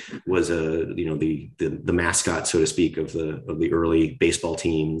was the mascot, so to speak, of the early baseball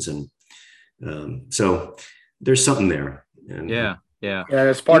teams, and so there's something there. And, yeah,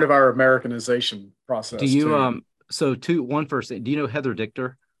 it's part of our Americanization process. Do you one first thing, do you know Heather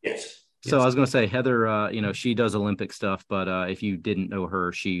Dichter? Yes. So I was going to say, Heather, she does Olympic stuff, but if you didn't know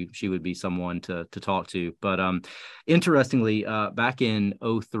her, she would be someone to talk to. But interestingly, back in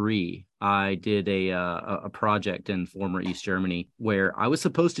 2003, I did a project in former East Germany where I was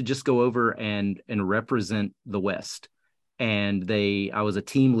supposed to just go over and represent the West. And I was a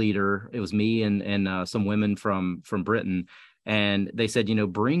team leader. It was me and some women from Britain. And they said,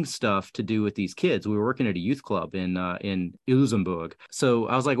 bring stuff to do with these kids. We were working at a youth club in Luxembourg. So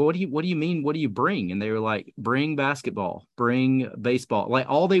I was like, well, what do you mean? What do you bring? And they were like, bring basketball, bring baseball. Like,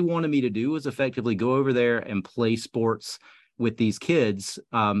 all they wanted me to do was effectively go over there and play sports with these kids,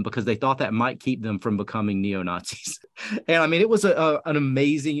 because they thought that might keep them from becoming neo-Nazis. And I mean, it was an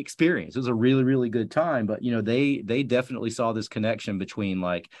amazing experience. It was a really, really good time. But, they definitely saw this connection between,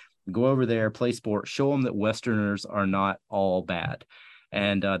 like, go over there, play sports, show them that Westerners are not all bad.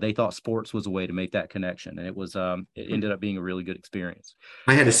 And they thought sports was a way to make that connection. And it ended up being a really good experience.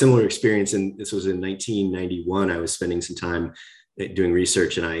 I had a similar experience, and this was in 1991. I was spending some time doing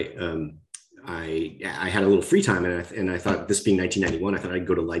research, and I had a little free time, and I thought, this being 1991, I thought I'd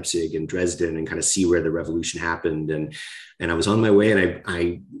go to Leipzig and Dresden and kind of see where the revolution happened. And I was on my way, and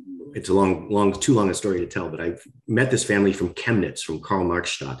it's too long a story to tell, but I met this family from Chemnitz, from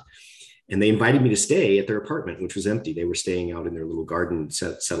Karl-Marx-Stadt, and they invited me to stay at their apartment, which was empty. They were staying out in their little garden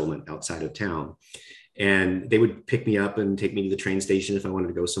settlement outside of town. And they would pick me up and take me to the train station if I wanted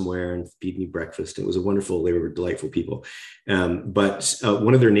to go somewhere, and feed me breakfast. It was they were delightful people. But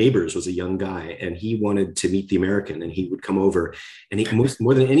one of their neighbors was a young guy, and he wanted to meet the American, and he would come over, and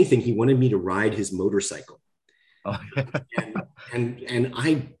more than anything, he wanted me to ride his motorcycle. Oh. and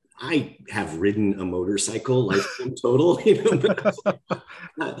I have ridden a motorcycle lifetime total, but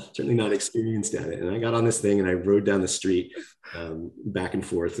certainly not experienced at it. And I got on this thing and I rode down the street back and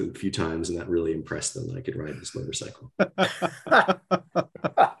forth a few times, and that really impressed them that I could ride this motorcycle.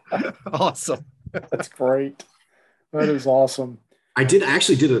 Awesome. That's great. That is awesome. I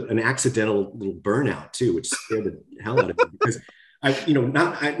actually did an accidental little burnout too, which scared the hell out of me, because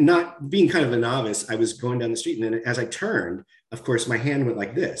not being kind of a novice, I was going down the street, and then as I turned, of course, my hand went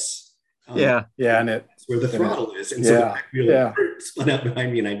like this. And it's where the throttle is, and so the back wheel spun out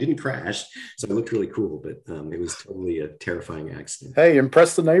behind me, and I didn't crash, so it looked really cool. But it was totally a terrifying accident. Hey,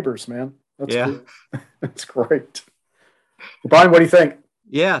 impress the neighbors, man. That's cool. That's great. Brian, what do you think?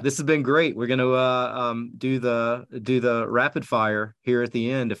 Yeah, this has been great. We're going to do the rapid fire here at the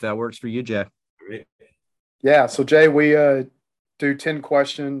end, if that works for you, Jay. Great. Yeah. So Jay, we do 10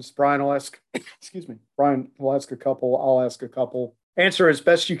 questions. Brian will ask a couple. I'll ask a couple. Answer as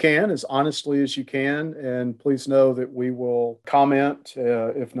best you can, as honestly as you can. And please know that we will comment,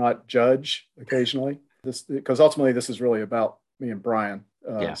 if not judge occasionally, because ultimately this is really about me and Brian.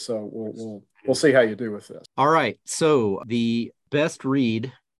 So we'll see how you do with this. All right. So the best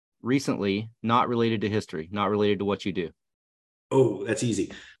read recently, not related to history, not related to what you do. Oh, that's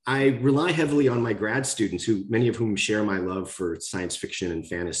easy. I rely heavily on my grad students, many of whom share my love for science fiction and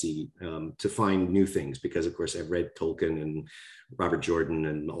fantasy, to find new things, because of course I've read Tolkien and Robert Jordan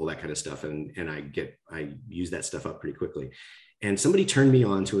and all that kind of stuff. And I use that stuff up pretty quickly. And somebody turned me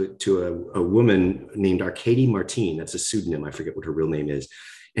on to a woman named Arcady Martine. That's a pseudonym. I forget what her real name is.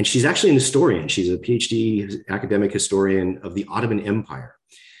 And she's actually an historian. She's a PhD academic historian of the Ottoman Empire.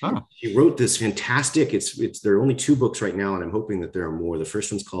 Oh. She wrote this fantastic, there are only 2 books right now, and I'm hoping that there are more. The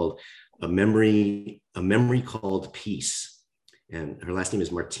first one's called A Memory Called Peace. And her last name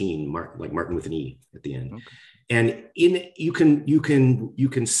is Martine, like Martin with an E at the end. Okay. And you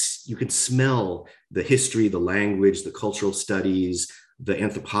can smell the history, the language, the cultural studies, the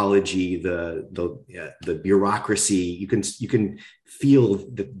anthropology, the bureaucracy. You can feel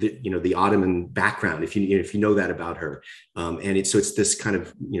the Ottoman background if you know that about her. And it's this kind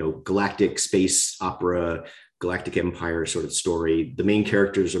of galactic space opera, galactic empire sort of story. The main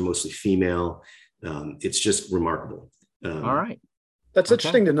characters are mostly female. It's just remarkable. All right. That's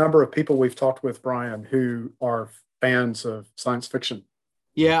interesting, the number of people we've talked with, Brian, who are fans of science fiction.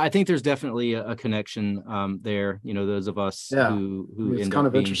 Yeah, I think there's definitely a connection there. Those of us who end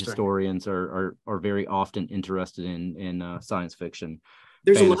up being historians are very often interested in science fiction.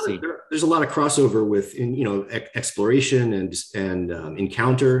 There's a lot of crossover with exploration and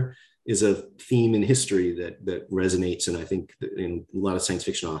encounter is a theme in history that resonates, and I think that a lot of science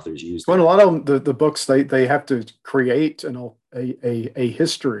fiction authors use. Well, a lot of them, the books they have to create a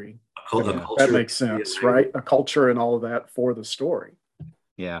history. That makes sense, right? A culture and all of that for the story.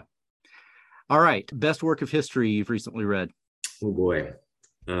 Yeah. All right. Best work of history you've recently read? Oh boy.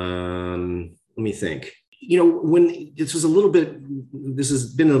 Let me think. When this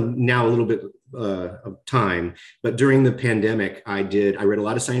has been now a little bit of time, but during the pandemic, I read a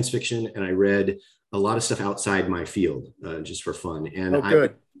lot of science fiction, and I read a lot of stuff outside my field, just for fun. And I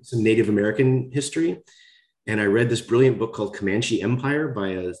read some Native American history. And I read this brilliant book called Comanche Empire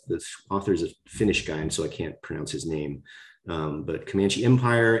by the author's a Finnish guy, and so I can't pronounce his name. But Comanche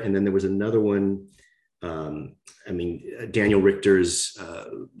Empire, and then there was another one. Daniel Richter's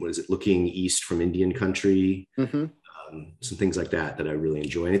Looking East from Indian Country, some things like that I really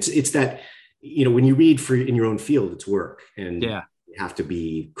enjoy. And it's that when you read in your own field, it's work, and you have to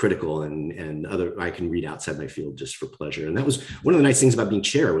be critical, and I can read outside my field just for pleasure. And that was one of the nice things about being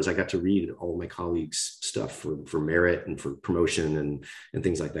chair, was I got to read all my colleagues' stuff for merit and for promotion and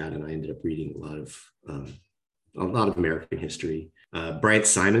things like that. And I ended up reading a lot of American history. Bryant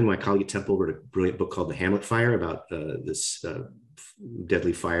Simon, my colleague at Temple, wrote a brilliant book called The Hamlet Fire about this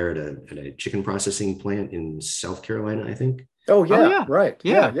deadly fire at a chicken processing plant in South Carolina, I think. Oh yeah. Right.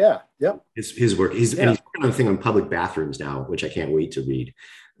 Yeah. His work. He's working on a thing on public bathrooms now, which I can't wait to read.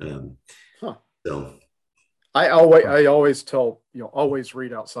 So I always tell always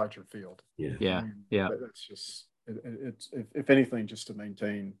read outside your field. Yeah. That's just it's if anything, just to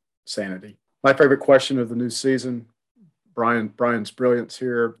maintain sanity. My favorite question of the new season, Brian's brilliance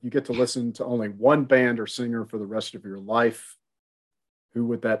here. You get to listen to only one band or singer for the rest of your life. Who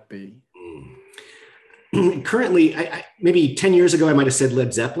would that be? Currently, maybe 10 years ago, I might have said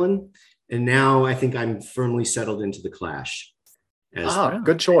Led Zeppelin. And now I think I'm firmly settled into The Clash.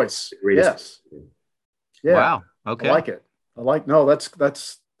 Good choice. Yes. Yeah. Wow. Okay. I like it.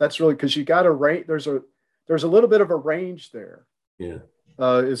 That's really, because you got a range. There's a little bit of a range there. Yeah.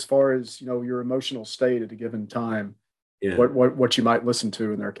 As far as your emotional state at a given time. Yeah. What you might listen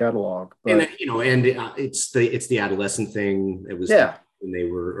to in their catalog. But, it's the adolescent thing. It was when they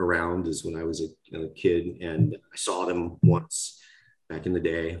were around is when I was a kid, and I saw them once back in the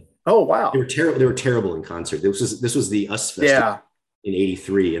day. Oh wow. They were terrible in concert. This was the US Festival in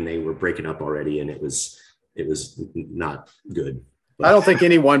 '83, and they were breaking up already, and it was not good. But I don't think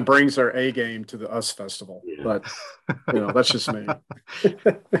anyone brings their A game to the US Festival, but that's just me.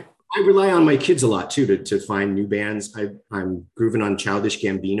 I rely on my kids a lot too to find new bands. I'm grooving on Childish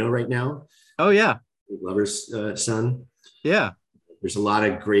Gambino right now. Oh yeah, Lover's Son. Yeah, there's a lot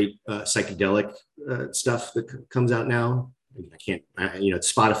of great psychedelic stuff that comes out now.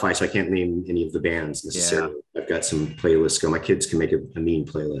 It's Spotify, so I can't name any of the bands necessarily. Yeah. I've got some playlists going. My kids can make a mean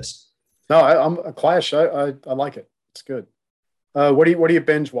playlist. No, I'm a Clash. I like it. It's good. What are you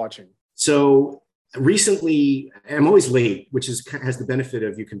binge watching? So recently, I'm always late, which has the benefit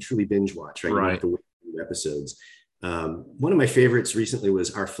of you can truly binge watch, right? You don't have to wait for episodes. One of my favorites recently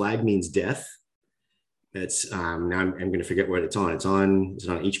was Our Flag Means Death. It's now I'm going to forget what it's on. Is it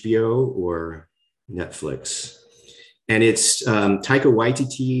on HBO or Netflix? And it's Taika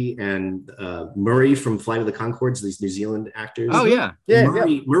Waititi and Murray from Flight of the Conchords, these New Zealand actors. Oh, yeah.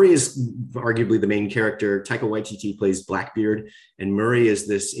 Murray is arguably the main character. Taika Waititi plays Blackbeard. And Murray is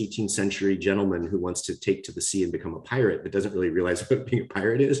this 18th century gentleman who wants to take to the sea and become a pirate, but doesn't really realize what being a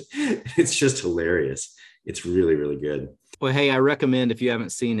pirate is. It's just hilarious. It's really, really good. Well, hey, I recommend, if you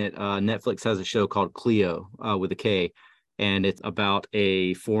haven't seen it, Netflix has a show called Cleo with a K. and it's about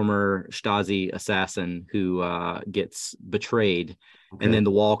a former Stasi assassin who gets betrayed. Okay. And then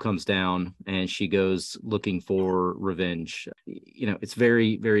the wall comes down and she goes looking for revenge. It's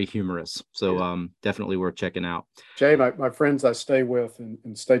very, very humorous. So definitely worth checking out. Jay, my friends I stay with in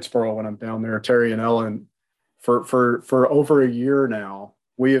Statesboro when I'm down there, Terry and Ellen, for over a year now,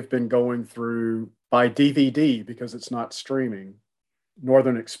 we have been going through by DVD, because it's not streaming,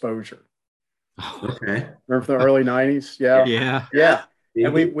 Northern Exposure. Okay. Remember the early 90s? Yeah.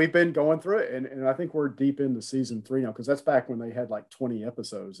 And we've been going through it. And I think we're deep into season 3 now, because that's back when they had like 20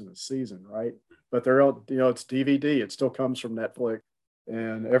 episodes in a season, right? But they're all, it's DVD. It still comes from Netflix.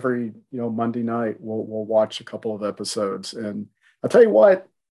 And every, Monday night we'll watch a couple of episodes. And I'll tell you what,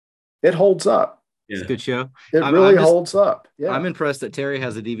 it holds up. It's a good show. It really holds up. Yeah. I'm impressed that Terry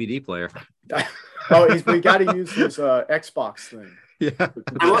has a DVD player. We got to use his Xbox thing. Yeah.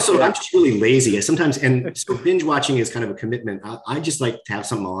 I'm just really lazy sometimes. And so binge watching is kind of a commitment. I just like to have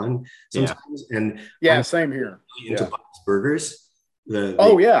something on sometimes. Yeah. And I'm same here. Into Bob's Burgers.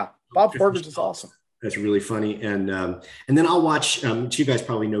 Bob's Burgers is awesome. That's really funny. And then I'll watch, you guys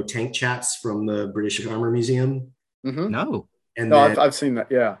probably know Tank Chats from the British Armor Museum. Mm-hmm. No. And I've seen that.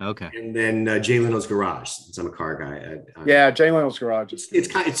 Yeah. Okay. And then Jay Leno's Garage, since I'm a car guy. Jay Leno's Garage.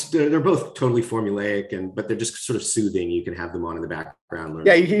 They're both totally formulaic, but they're just sort of soothing. You can have them on in the background.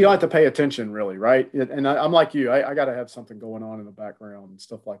 You don't have to pay attention really, right? And I'm like you. I got to have something going on in the background and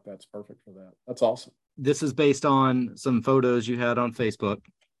stuff like that's perfect for that. That's awesome. This is based on some photos you had on Facebook.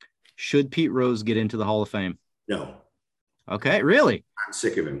 Should Pete Rose get into the Hall of Fame? No. Okay, really? I'm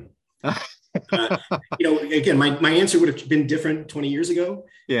sick of him. Again, my answer would have been different 20 years ago.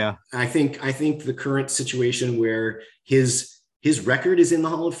 Yeah. I think the current situation where his record is in the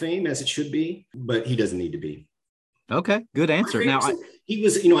Hall of Fame, as it should be, but he doesn't need to be. Okay, good answer. Now he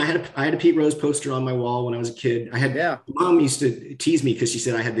was, I had a Pete Rose poster on my wall when I was a kid. Mom used to tease me because she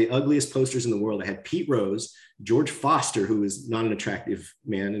said I had the ugliest posters in the world. I had Pete Rose, George Foster, who is not an attractive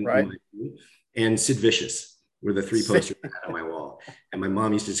man in my view, and Sid Vicious were the 3 posters I had on my wall. And my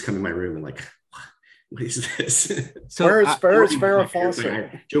mom used to just come in my room and like, what is this? So where's Farrah Fawcett?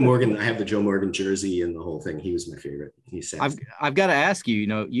 Joe Morgan. I have the Joe Morgan jersey and the whole thing. He was my favorite. He's sad. I've got to ask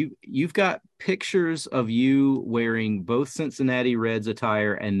you, you've got pictures of you wearing both Cincinnati Reds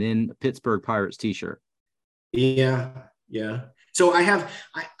attire and then Pittsburgh Pirates t-shirt. Yeah. So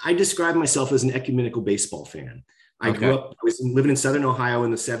I describe myself as an ecumenical baseball fan. I was living in Southern Ohio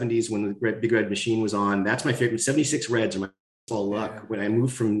in the 70s when the Big Red Machine was on. That's my favorite. 76 Reds are my baseball luck. Yeah. When I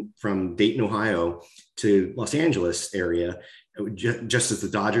moved from Dayton, Ohio to Los Angeles area, just as the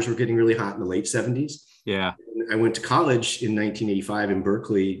Dodgers were getting really hot in the late 70s. Yeah. I went to college in 1985 in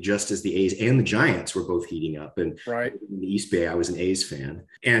Berkeley, just as the A's and the Giants were both heating up. And in the East Bay, I was an A's fan.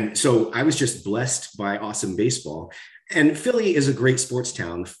 And so I was just blessed by awesome baseball. And Philly is a great sports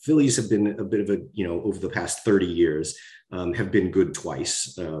town. Phillies have been a bit of a, over the past 30 years, have been good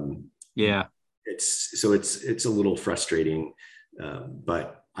twice. It's a little frustrating,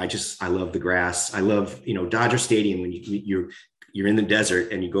 but I love the grass. I love, Dodger Stadium when you're in the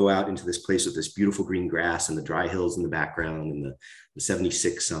desert and you go out into this place with this beautiful green grass and the dry hills in the background and the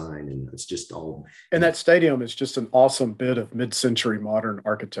 76 sign, and it's just all. And that stadium is just an awesome bit of mid-century modern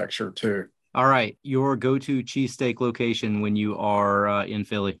architecture too. All right, your go-to cheesesteak location when you are in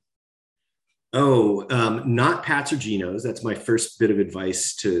Philly? Not Pat's or Geno's. That's my first bit of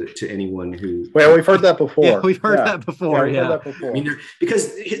advice to anyone who. Well, we've heard that before. Yeah, we've heard that before. Heard that before. I mean,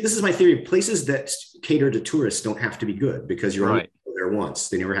 because this is my theory: places that cater to tourists don't have to be good because you're only there once.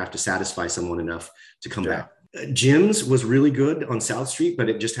 They never have to satisfy someone enough to come back. Jim's was really good on South Street, but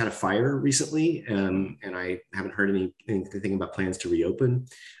it just had a fire recently, and I haven't heard anything about plans to reopen.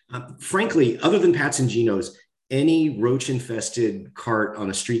 Frankly, other than Pat's and Geno's, any roach-infested cart on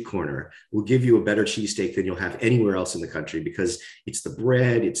a street corner will give you a better cheesesteak than you'll have anywhere else in the country because it's the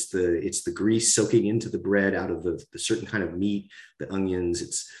bread, it's the grease soaking into the bread out of the certain kind of meat, the onions.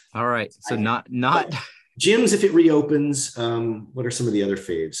 It's all right. So not Jim's if it reopens. What are some of the other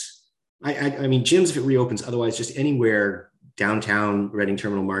faves? I mean, Jim's if it reopens. Otherwise, just anywhere downtown, Reading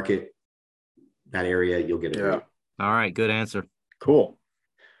Terminal Market, that area, you'll get it. Yeah. All right. Good answer. Cool.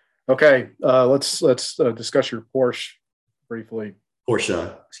 Okay. Let's discuss your Porsche briefly.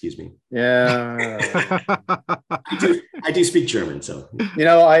 Porsche, excuse me. Yeah. I do speak German, so.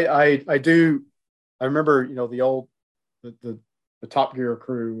 I do. I remember, the Top Gear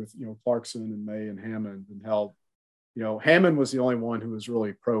crew with, Clarkson and May and Hammond, and how, Hammond was the only one who was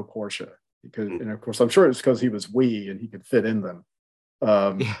really pro Porsche because, and of course, I'm sure it's because he was wee and he could fit in them.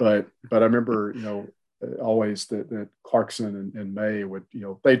 But I remember, always that Clarkson and May would,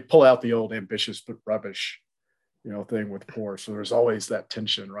 they'd pull out the old ambitious but rubbish thing with Porsche. So there's always that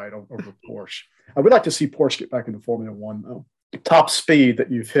tension, right, over Porsche. I would like to see Porsche get back into Formula One, though. Top speed that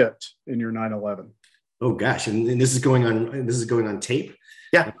you've hit in your 911. Oh gosh, and this is going on. This is going on tape.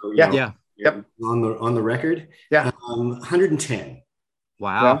 Yeah, yeah. Yep. On the record. Yeah. 110.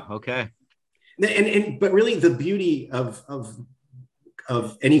 Wow. Yeah. Okay. But really the beauty of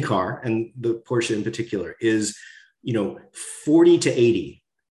any car, and the Porsche in particular, is 40 to 80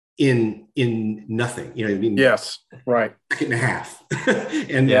 in nothing. I mean, yes, right. Second and a half.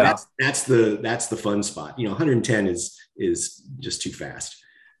 And that's the fun spot. 110 is just too fast.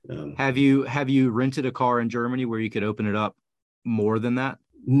 Have you rented a car in Germany where you could open it up more than that?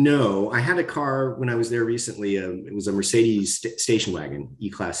 No, I had a car when I was there recently. It was a Mercedes station wagon,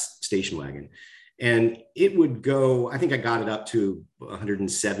 E-Class station wagon. And it would go, I think I got it up to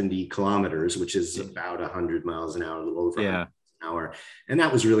 170 kilometers, which is about 100 miles an hour, a little over 100 miles an hour. And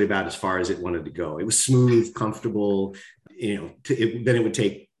that was really about as far as it wanted to go. It was smooth, comfortable, then it would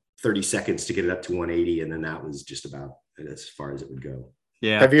take 30 seconds to get it up to 180. And then that was just about as far as it would go.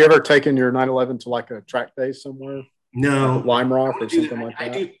 Yeah. Have you ever taken your 911 to like a track day somewhere? No. Like Lime Rock or something like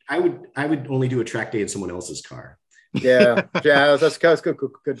that? I would only do a track day in someone else's car. Yeah, that's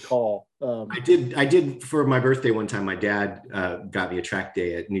good call. I did for my birthday one time. My dad got me a track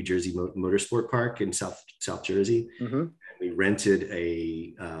day at New Jersey Motorsport Park in South Jersey. Mm-hmm. We rented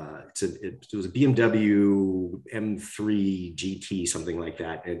it was a BMW M3 GT, something like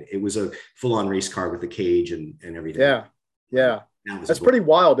that, and it was a full-on race car with a cage and everything. Yeah. That's pretty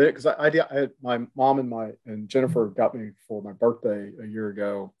wild, because I my mom and Jennifer got me for my birthday a year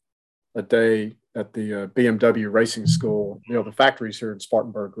ago a day at the BMW racing school. The factory's here in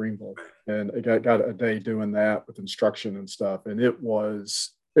Spartanburg, Greenville, and I got a day doing that with instruction and stuff, and it was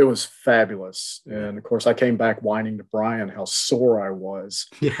fabulous. And of course, I came back whining to Brian how sore I was.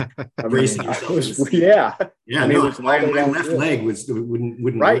 Yeah, I mean, my left leg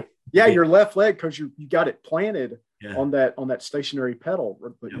wouldn't right. work. Yeah, your left leg, because you got it planted on that stationary pedal,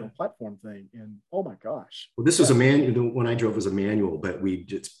 platform thing. And oh my gosh. Well, this was a manual. When I drove was a manual, but we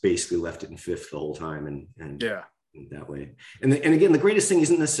just basically left it in fifth the whole time, and that way. And again, the greatest thing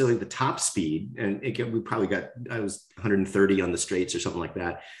isn't necessarily the top speed. And I was 130 on the straights or something like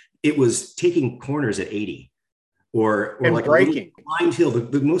that. It was taking corners at 80. Or like braking. A blind hill.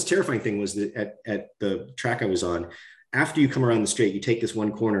 The most terrifying thing was that at the track I was on, after you come around the straight, you take this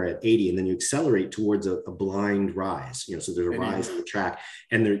one corner at 80, and then you accelerate towards a blind rise. So there's a rise on the track,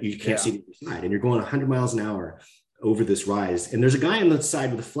 and you can't see the other side, and you're going 100 miles an hour over this rise. And there's a guy on the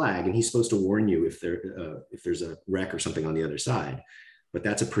side with a flag, and he's supposed to warn you if there's a wreck or something on the other side. But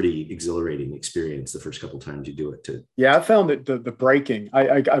that's a pretty exhilarating experience the first couple of times you do it. I found that the braking,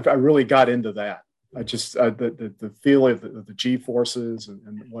 I really got into that. I just the feel of the G forces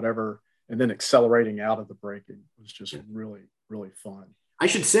and whatever. And then accelerating out of the braking was just really, really fun. I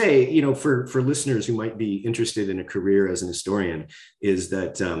should say, for listeners who might be interested in a career as an historian, is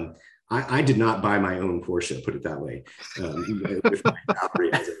that I did not buy my own Porsche, put it that way. With my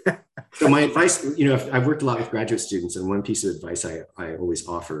salary. So my advice, I've worked a lot with graduate students, and one piece of advice I always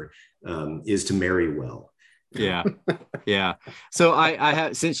offer is to marry well. Yeah. So I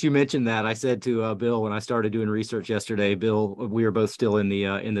have, since you mentioned that, I said to Bill when I started doing research yesterday, Bill, we were both still in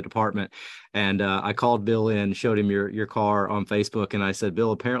the department, and I called Bill in, showed him your car on Facebook, and I said,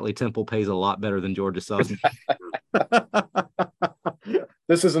 Bill, apparently Temple pays a lot better than Georgia Southern.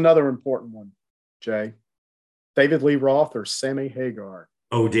 This is another important one, Jay. David Lee Roth or Sammy Hagar?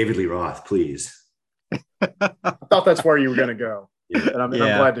 Oh, David Lee Roth, please. I thought that's where you were going to go, and I'm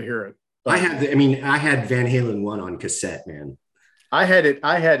glad to hear it. I had Van Halen 1 on cassette, man. I had it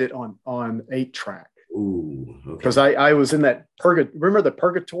on 8-track. Ooh, okay. Because I was in that remember the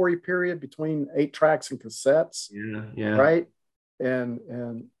purgatory period between 8 tracks and cassettes? Yeah. Right?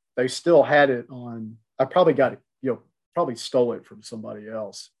 And they still had it on. I probably got it, probably stole it from somebody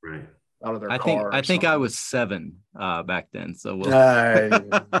else. Right. Out of their car. I think I was 7 back then. So we'll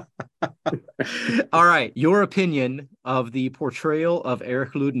all right. Your opinion of the portrayal of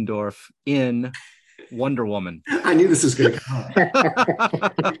Eric Ludendorff in Wonder Woman. I knew this was going to come up.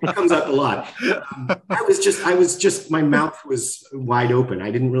 It comes up a lot. I was just, my mouth was wide open.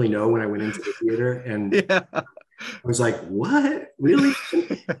 I didn't really know when I went into the theater, and I was like, what? Really?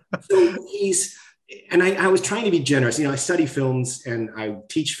 So I was trying to be generous. I study films and I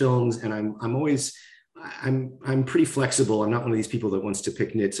teach films, and I'm pretty flexible. I'm not one of these people that wants to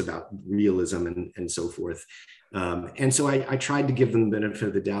pick nits about realism and so forth. And so I tried to give them the benefit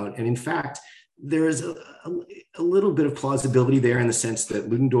of the doubt. And in fact, there is a little bit of plausibility there in the sense that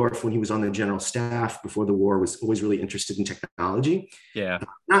Ludendorff, when he was on the general staff before the war, was always really interested in technology. Yeah.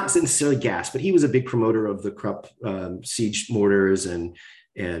 Not necessarily gas, but he was a big promoter of the Krupp siege mortars and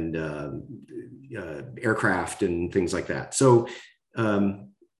aircraft and things like that. So in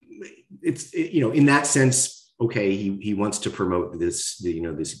that sense, okay, he wants to promote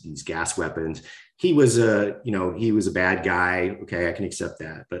these gas weapons. He was a bad guy. Okay, I can accept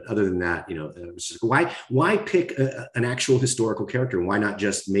that. But other than that, it was just, why pick an actual historical character? Why not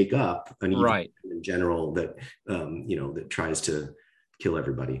just make up an evil in general that that tries to kill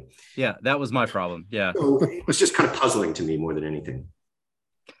everybody? Yeah, that was my problem. Yeah. So it was just kind of puzzling to me more than anything.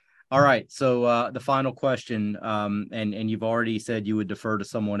 All right. So the final question, and you've already said you would defer to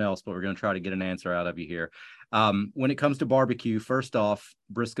someone else, but we're going to try to get an answer out of you here. When it comes to barbecue, first off,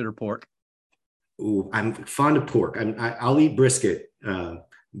 brisket or pork? Ooh, I'm fond of pork. I'll eat brisket,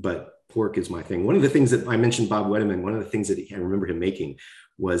 but pork is my thing. One of the things that I mentioned, Bob Wedeman, one of the things that I remember him making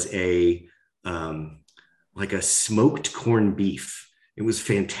was like a smoked corned beef. It was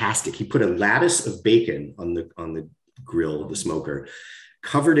fantastic. He put a lattice of bacon on the grill, the smoker,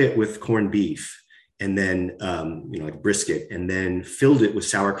 covered it with corned beef, and then like brisket, and then filled it with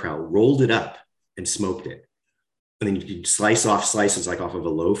sauerkraut, rolled it up, and smoked it. And then you slice off slices like off of a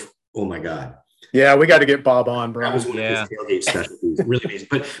loaf. Oh my God. Yeah, we got to get Bob on, bro. That was one of his tailgate specialties. Really amazing.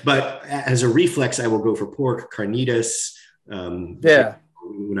 But as a reflex, I will go for pork, carnitas. When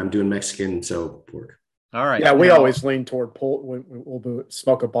I'm doing Mexican, so pork. All right. Yeah, we always lean toward pork. We'll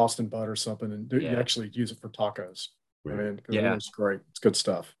smoke a Boston butt or something and you actually use it for tacos. Right. I mean, it's great. It's good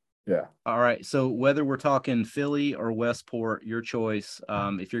stuff. Yeah. All right. So whether we're talking Philly or Westport, your choice.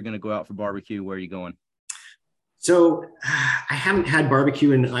 If you're going to go out for barbecue, where are you going? So I haven't had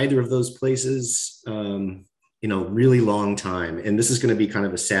barbecue in either of those places in a really long time. And this is going to be kind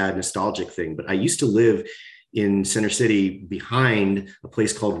of a sad, nostalgic thing, but I used to live in Center City behind a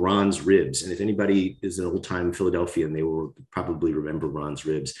place called Ron's Ribs. And if anybody is an old time Philadelphian, they will probably remember Ron's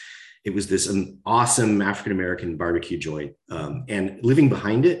Ribs. It was this awesome African-American barbecue joint. And living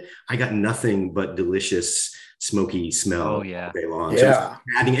behind it, I got nothing but delicious smoky smell all day long. Yeah.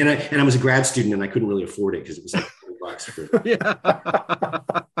 So I was a grad student and I couldn't really afford it because it was like $20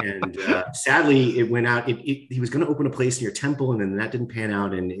 for And sadly, it went out. He was going to open a place near Temple, and then that didn't pan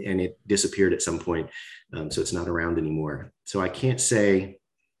out, and it disappeared at some point. So it's not around anymore. So I can't say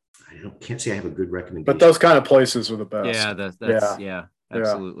I have a good recommendation. But those kind of places are the best. Yeah, that's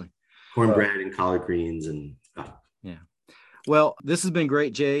absolutely. Cornbread and collard greens and Well, this has been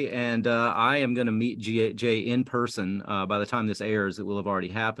great, Jay, and I am going to meet Jay in person. By the time this airs, it will have already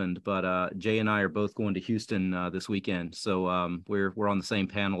happened. But Jay and I are both going to Houston this weekend, so we're on the same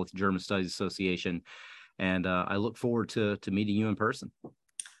panel with the German Studies Association, and I look forward to meeting you in person.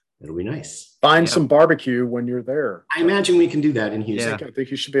 It'll be nice. Find some barbecue when you're there. I imagine we can do that in Houston. I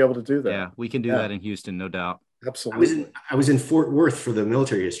think you should be able to do that. Yeah, we can do that in Houston, no doubt. Absolutely. I was in Fort Worth for the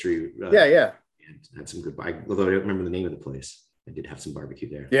military history. Had some good, although I don't remember the name of the place. I did have some barbecue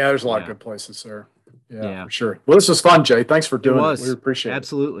there. Yeah, there's a lot of good places there. Yeah, for sure. Well, this was fun, Jay. Thanks for doing it. We appreciate it.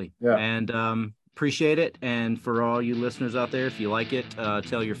 Absolutely. Yeah. And appreciate it. And for all you listeners out there, if you like it,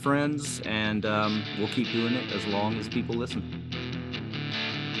 tell your friends, and we'll keep doing it as long as people listen.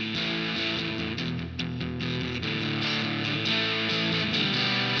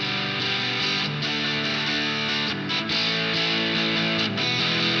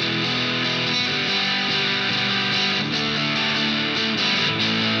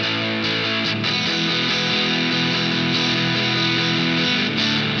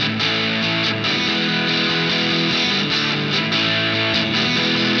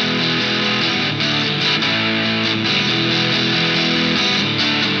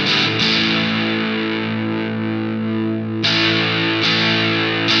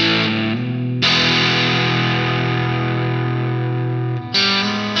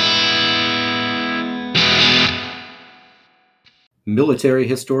 Military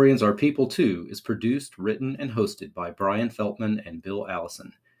Historians Are People Too is produced, written, and hosted by Brian Feltman and Bill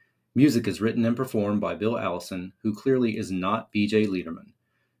Allison. Music is written and performed by Bill Allison, who clearly is not B.J. Liederman.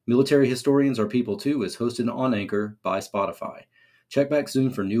 Military Historians Are People Too is hosted on Anchor by Spotify. Check back soon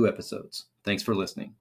for new episodes. Thanks for listening.